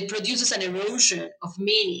 that it produces an erosion of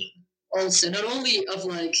meaning also, not only of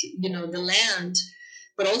like, the land,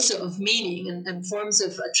 but also of meaning and forms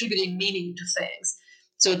of attributing meaning to things.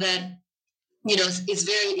 So that,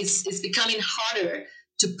 it's becoming harder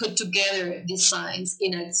to put together these signs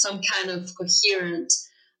in some kind of coherent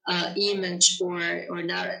image or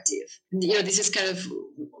narrative. This is kind of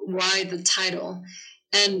why the title.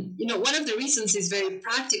 And, one of the reasons is very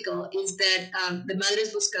practical is that the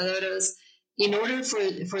Madres Buscadoras, in order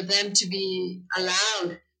for them to be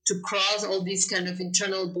allowed to cross all these kind of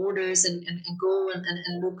internal borders and go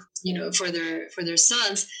and look, for their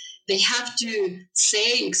sons, they have to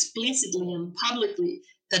say explicitly and publicly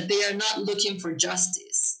that they are not looking for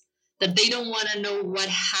justice, that they don't want to know what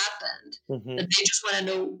happened, mm-hmm. that they just want to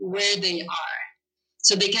know where they are.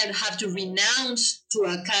 So they kind of have to renounce to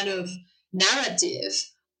a kind of narrative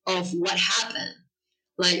of what happened.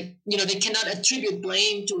 Like, they cannot attribute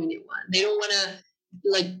blame to anyone. They don't want to,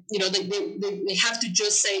 like, they have to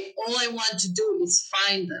just say, all I want to do is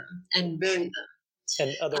find them and bury them.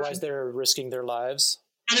 And otherwise they're risking their lives?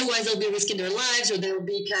 Otherwise they'll be risking their lives, or they'll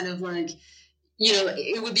be kind of like,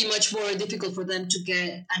 it would be much more difficult for them to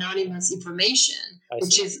get anonymous information,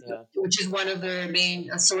 which is one of their main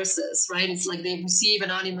sources, right? It's like they receive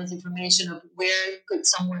anonymous information of where could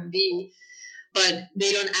someone be, but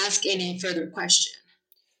they don't ask any further question.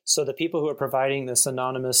 So the people who are providing this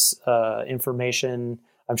anonymous information,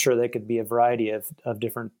 I'm sure they could be a variety of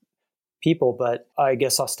different people, but I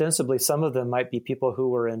guess ostensibly some of them might be people who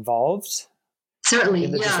were involved Certainly,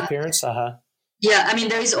 in the yeah. disappearance. Yeah, I mean,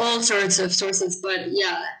 there is all sorts of sources, but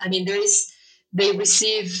yeah, I mean, they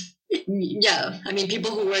receive, yeah, I mean,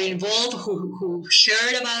 people who were involved, who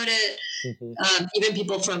heard about it, even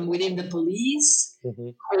people from within the police,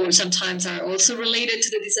 who sometimes are also related to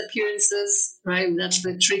the disappearances, right? That's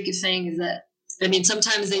the tricky thing is that, I mean,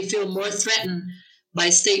 sometimes they feel more threatened by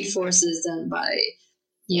state forces than by,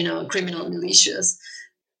 criminal militias.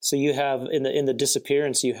 So you have in the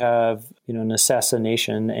disappearance, you have an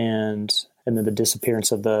assassination and then the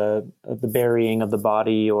disappearance of the burying of the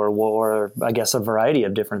body, or I guess a variety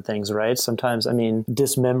of different things, right? Sometimes, I mean,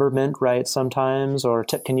 dismemberment, right? Sometimes, or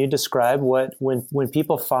can you describe when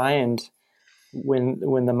people find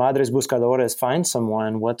when the Madres Buscadoras find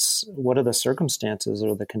someone, what are the circumstances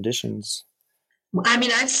or the conditions? I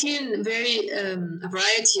mean, I've seen a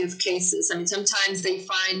variety of cases. I mean, sometimes they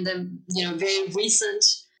find them, very recent.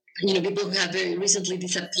 People who have very recently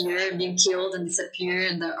disappeared, been killed and disappear,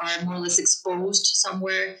 and that are more or less exposed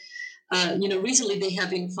somewhere. Recently they have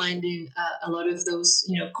been finding a lot of those,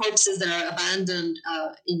 corpses that are abandoned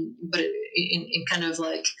in kind of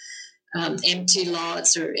like empty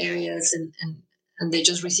lots or areas, and they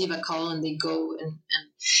just receive a call and they go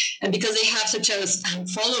and because they have such a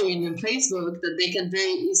following on Facebook that they can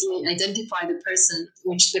very easily identify the person,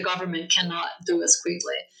 which the government cannot do as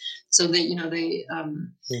quickly. So they are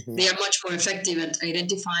much more effective at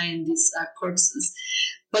identifying these corpses.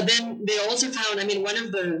 But then they also found, I mean, one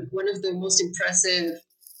of the most impressive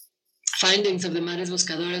findings of the Madres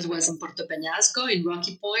Buscadoras was in Puerto Peñasco, in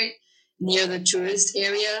Rocky Point, near the tourist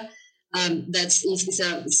area.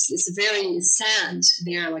 It's very sand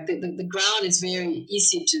there. Like the ground is very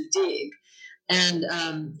easy to dig, and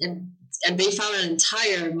they found an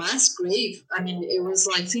entire mass grave. I mean, it was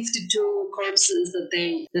like 52 corpses that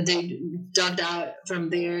they dug out from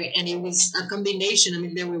there, and it was a combination. I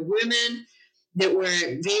mean, there were women. There were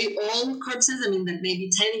very old corpses. I mean, that maybe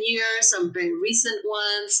 10 years, some very recent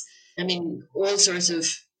ones. I mean, all sorts of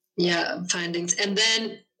findings. And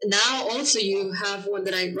then now also you have one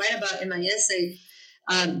that I write about in my essay.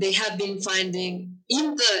 They have been finding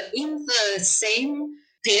in the same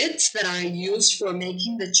pits that are used for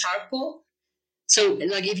making the charcoal. So,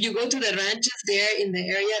 like, if you go to the ranches there in the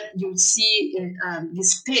area, you'll see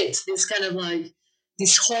this pit, this kind of like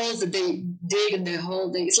these holes that they dig in the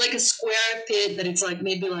hole. It's like a square pit that it's like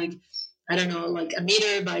maybe like, I don't know, like a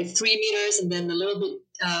meter by 3 meters, and then a little bit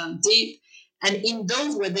deep. And in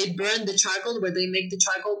those where they burn the charcoal, where they make the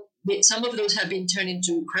charcoal, some of those have been turned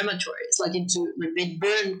into crematories, like they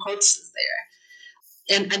burn corpses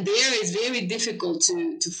there. And there is very difficult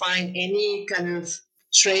to find any kind of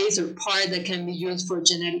trace or part that can be used for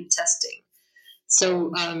genetic testing.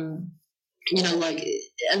 So, and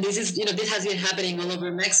this has been happening all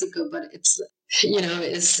over Mexico, but it's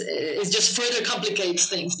just further complicates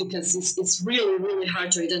things because it's really, really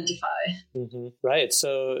hard to identify. Mm-hmm. Right.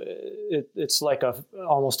 So it's like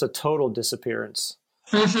almost a total disappearance.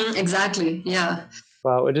 Mm-hmm, exactly. Yeah.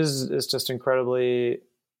 Wow. It's just incredibly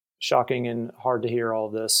shocking and hard to hear all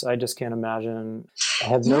of this. I just can't imagine. I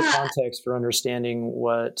have no context for understanding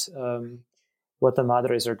what the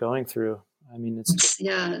Madres are going through. I mean, it's just...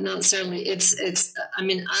 certainly. It's. I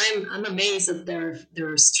mean, I'm amazed at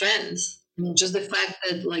their strength. I mean, just the fact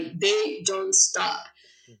that like they don't stop.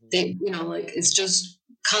 Mm-hmm. They, it's just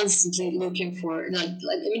constantly looking for I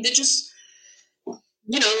mean, they just,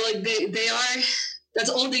 like they are. That's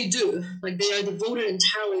all they do. Like they are devoted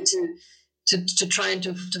entirely to trying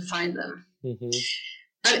to find them. Mm-hmm.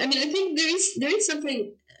 I mean, I think there is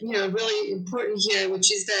something really important here,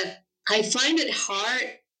 which is that I find it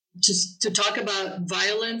hard to talk about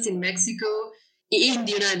violence in Mexico in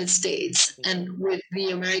the United States and with the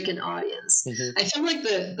American audience. Mm-hmm. I feel like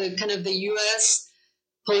the kind of the U.S.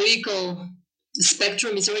 political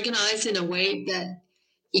spectrum is organized in a way that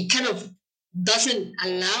it kind of doesn't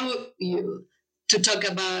allow you to talk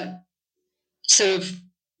about sort of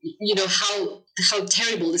how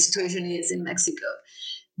terrible the situation is in Mexico,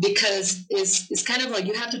 because it's kind of like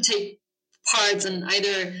you have to take parts on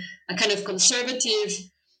either a kind of conservative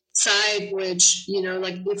side, which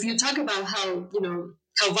like if you talk about how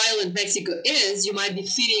violent Mexico is, you might be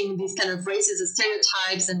feeding these kind of racist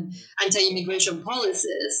stereotypes and anti-immigration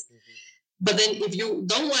policies. But then if you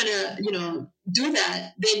don't want to do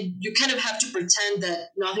that, then you kind of have to pretend that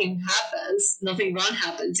nothing wrong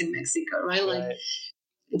happens in Mexico, right? Like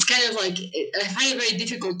it's kind of like I find it very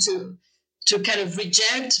difficult to kind of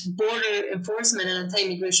reject border enforcement and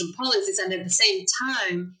anti-immigration policies, and at the same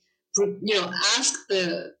time, ask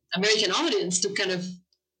the American audience to kind of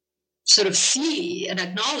sort of see and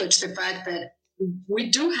acknowledge the fact that we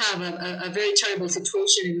do have a very terrible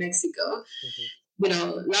situation in Mexico,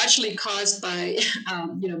 largely caused by,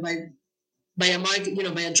 by a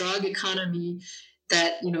market, by a drug economy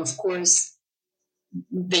that, of course,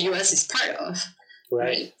 the U.S. is part of.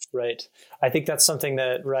 Right. I think that's something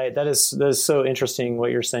that is so interesting what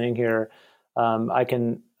you're saying here. I've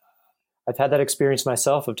had that experience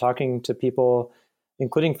myself of talking to people,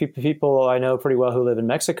 including people I know pretty well who live in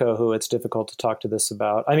Mexico, who it's difficult to talk to this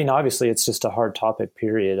about. I mean, obviously it's just a hard topic,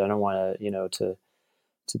 period. I don't want to,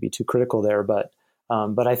 to be too critical there, but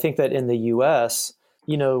I think that in the U.S.,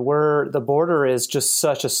 where the border is just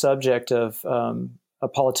such a subject of a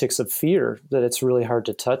politics of fear that it's really hard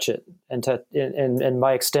to touch it, and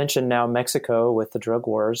by extension now Mexico with the drug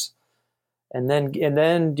wars, and then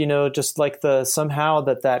just like somehow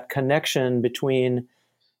that connection between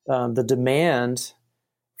the demand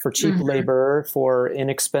for cheap labor, for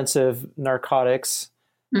inexpensive narcotics,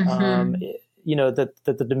 that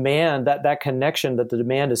the demand, that connection, that the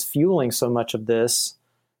demand is fueling so much of this.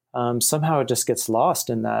 Somehow it just gets lost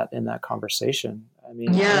in that conversation. I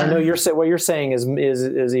mean, I know what you're saying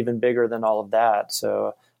is even bigger than all of that.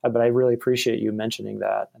 So, but I really appreciate you mentioning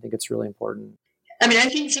that. I think it's really important. I mean, I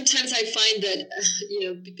think sometimes I find that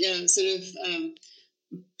sort of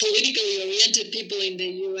politically oriented people in the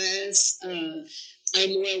U.S. Are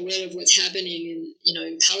more aware of what's happening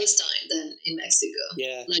in Palestine than in Mexico.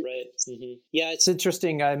 Yeah, right. Mm-hmm. Yeah, it's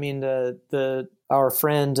interesting. I mean, our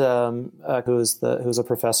friend who's a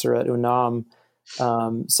professor at UNAM.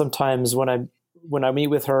 Sometimes when I meet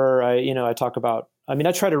with her, I talk about. I mean,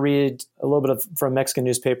 I try to read a little bit from Mexican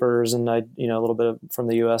newspapers, and a little bit from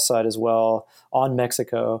the U.S. side as well on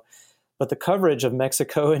Mexico. But the coverage of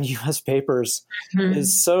Mexico in U.S. papers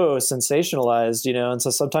is so sensationalized, and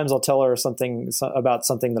so sometimes I'll tell her something about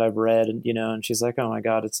something that I've read, and she's like, "Oh my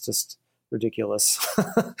God, it's just ridiculous."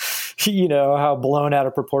 How blown out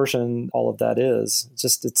of proportion all of that is.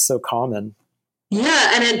 It's so common.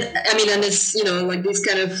 Yeah, and it's like these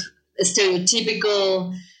kind of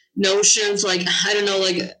stereotypical notions, like I don't know,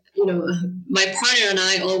 like my partner and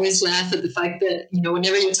I always laugh at the fact that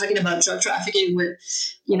whenever you're talking about drug trafficking with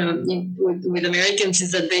with Americans,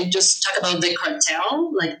 is that they just talk about the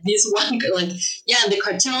cartel, like this one, like and the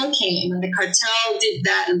cartel came and the cartel did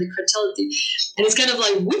that and the cartel did, and it's kind of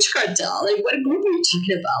like, which cartel? Like, what group are you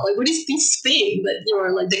talking about? Like, what is this thing that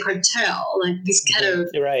you're like the cartel? Like this kind of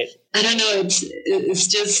right. I don't know. It's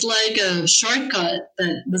just like a shortcut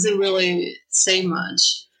that doesn't really say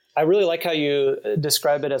much. I really like how you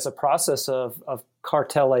describe it as a process of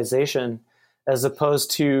cartelization, as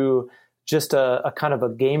opposed to just a kind of a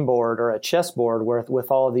game board or a chess board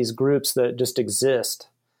with all of these groups that just exist,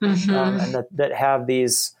 and that have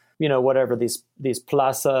these, these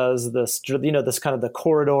plazas, this kind of the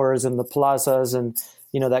corridors and the plazas, and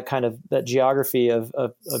that kind of that geography of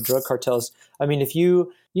drug cartels. I mean, if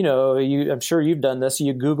I'm sure you've done this.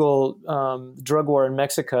 You Google drug war in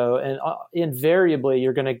Mexico, and invariably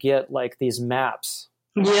you're going to get like these maps.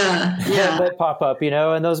 Yeah. that pop up,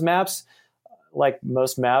 and those maps, like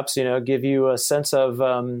most maps, give you a sense of,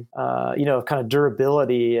 kind of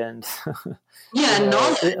durability and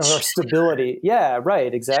knowledge or stability. Yeah,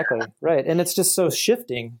 right, exactly, right, and it's just so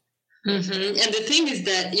shifting. Mm-hmm. And the thing is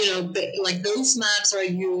that, like those maps are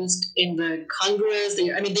used in the Congress. They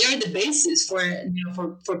are the basis for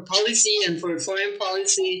policy and for foreign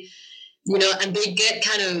policy, and they get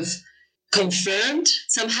kind of confirmed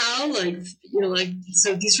somehow,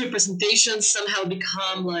 so these representations somehow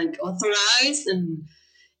become like authorized and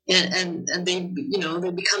they, they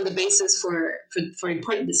become the basis for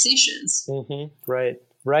important decisions. Mm-hmm.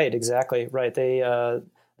 Right, exactly. Right. They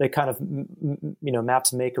kind of,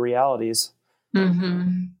 maps make realities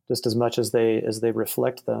just as much as they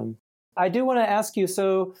reflect them. I do want to ask you,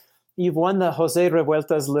 so you've won the Jose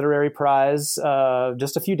Revueltas Literary Prize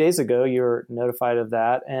just a few days ago. You were notified of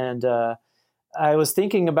that. And I was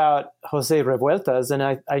thinking about Jose Revueltas, and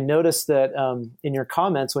I noticed that in your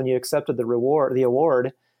comments when you accepted the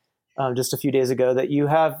award just a few days ago, that you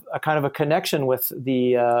have a kind of a connection with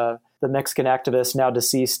the Mexican activist, now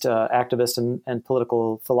deceased activist and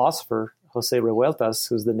political philosopher, Jose Revueltas,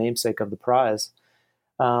 who's the namesake of the prize.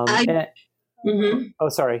 Oh,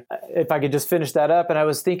 sorry. If I could just finish that up. And I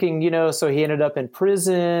was thinking, so he ended up in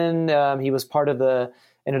prison. He was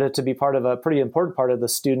ended up to be part of a pretty important part of the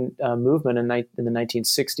student movement in the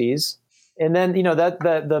 1960s. And then, that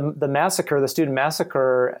the massacre, the student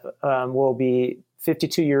massacre, will be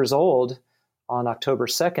 52 years old on October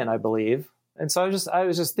 2nd, I believe. And so I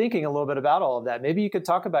was just thinking a little bit about all of that. Maybe you could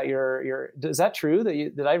talk about your, is that true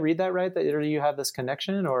did I read that right? That you have this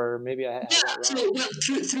connection, or maybe I had that wrong? Absolutely. Well,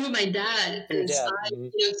 through my dad. Your dad.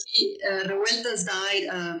 Revueltas died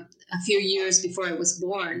a few years before I was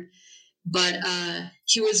born, but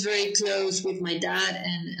he was very close with my dad.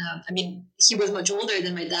 And he was much older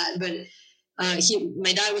than my dad, but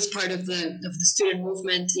my dad was part of the student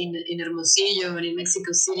movement in Hermosillo and in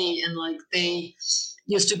Mexico City, and like they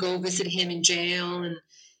used to go visit him in jail, and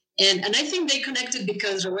I think they connected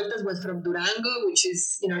because Revueltas was from Durango, which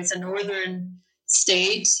is it's a northern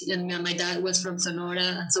state, and my dad was from Sonora,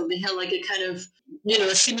 and so they had like a kind of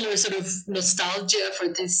a similar sort of nostalgia for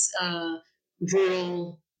this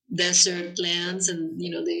rural desert lands, and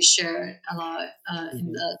they share a lot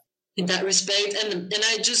in that respect. And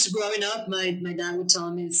I just growing up, my dad would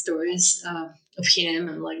tell me stories of him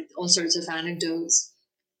and like all sorts of anecdotes,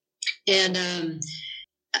 and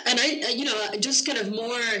I just kind of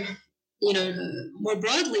more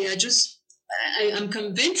broadly, I'm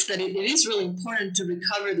convinced that it is really important to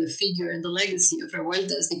recover the figure and the legacy of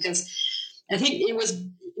Revueltas, because I think it was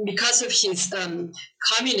because of his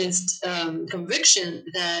communist conviction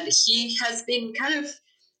that he has been kind of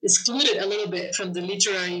excluded a little bit from the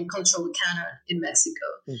literary and cultural canon in Mexico.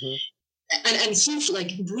 Mm-hmm. And he's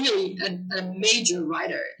like really a major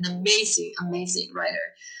writer, an amazing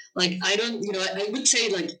writer. Like I would say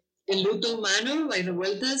like El Luto Humano by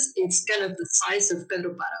Revueltas, it's kind of the size of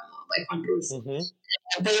Pedro Páramo by Juan Rulfo. Mm-hmm.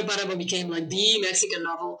 And Pedro Páramo became like the Mexican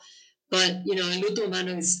novel, but El Luto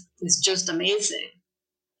Humano is just amazing.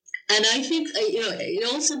 And I think it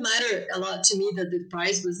also mattered a lot to me that the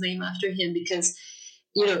prize was named after him, because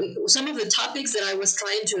some of the topics that I was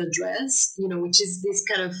trying to address, which is this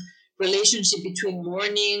kind of relationship between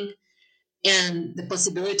mourning and the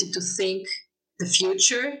possibility to think the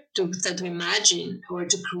future, to imagine or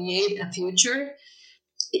to create a future,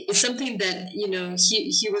 is something that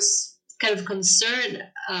he was kind of concerned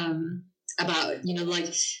about.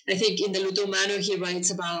 Like I think in the Luto Humano he writes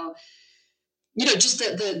about just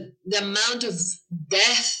the amount of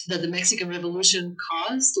death that the Mexican Revolution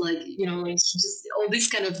caused, like just all this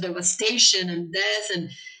kind of devastation and death,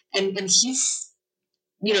 and his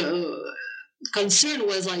concern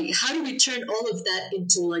was like, how do we turn all of that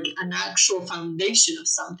into like an actual foundation of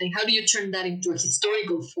something? How do you turn that into a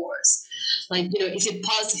historical force? Like, is it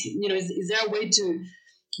possible, is there a way to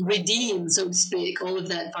redeem, so to speak, all of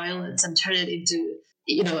that violence and turn it into,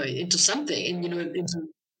 into something, and, into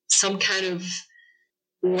some kind of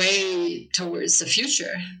way towards the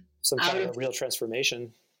future? Some kind of real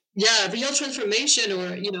transformation. Yeah, real transformation,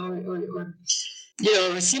 or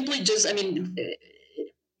simply just,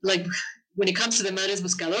 like, when it comes to the Madres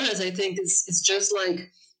Buscadoras, I think it's just like,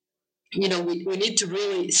 we need to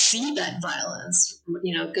really see that violence,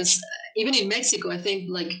 because even in Mexico, I think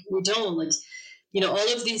like we don't, like,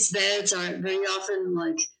 all of these deaths are very often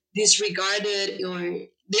like disregarded, or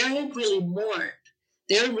they aren't really mourned.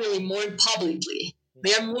 They aren't really mourned publicly.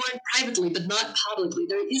 They are mourned privately, but not publicly.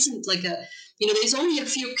 There isn't like there's only a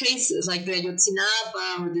few cases like the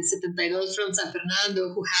Ayotzinapa or the 72 from San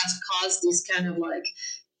Fernando who have caused this kind of like,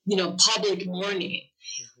 public mourning.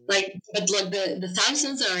 Mm-hmm. Like, but like the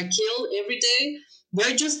thousands that are killed every day,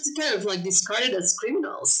 they're just kind of like discarded as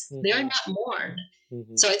criminals. Mm-hmm. They are not mourned.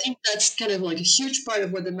 Mm-hmm. So I think that's kind of like a huge part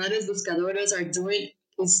of what the Madres Buscadoras are doing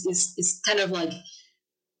is kind of like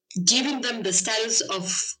giving them the status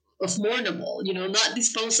of mournable, not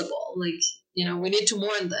disposable. Like, we need to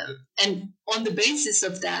mourn them. And on the basis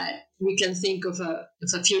of that, we can think of a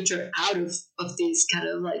future out of this kind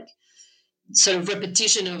of like sort of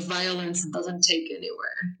repetition of violence that doesn't take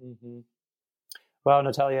anywhere. Mm-hmm. Wow,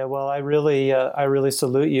 Natalia. Well, I really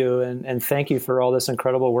salute you and thank you for all this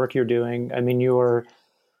incredible work you're doing. I mean, your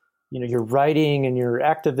writing and your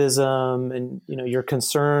activism and, your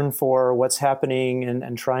concern for what's happening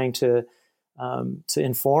and trying to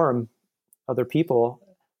inform other people,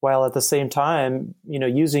 while at the same time,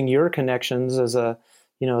 using your connections as a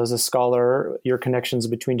scholar, your connections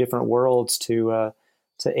between different worlds to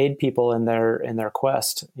aid people in their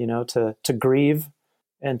quest, to grieve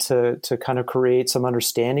and to kind of create some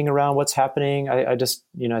understanding around what's happening. I just,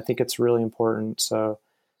 I think it's really important. So,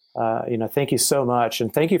 thank you so much.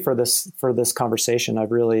 And thank you for this conversation.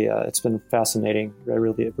 I've really, it's been fascinating. I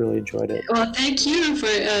really enjoyed it. Well, thank you for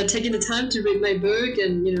taking the time to read my book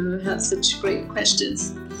and, have such great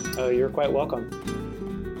questions. Oh, you're quite welcome.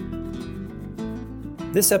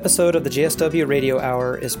 This episode of the JSW Radio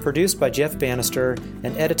Hour is produced by Jeff Bannister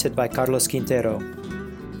and edited by Carlos Quintero.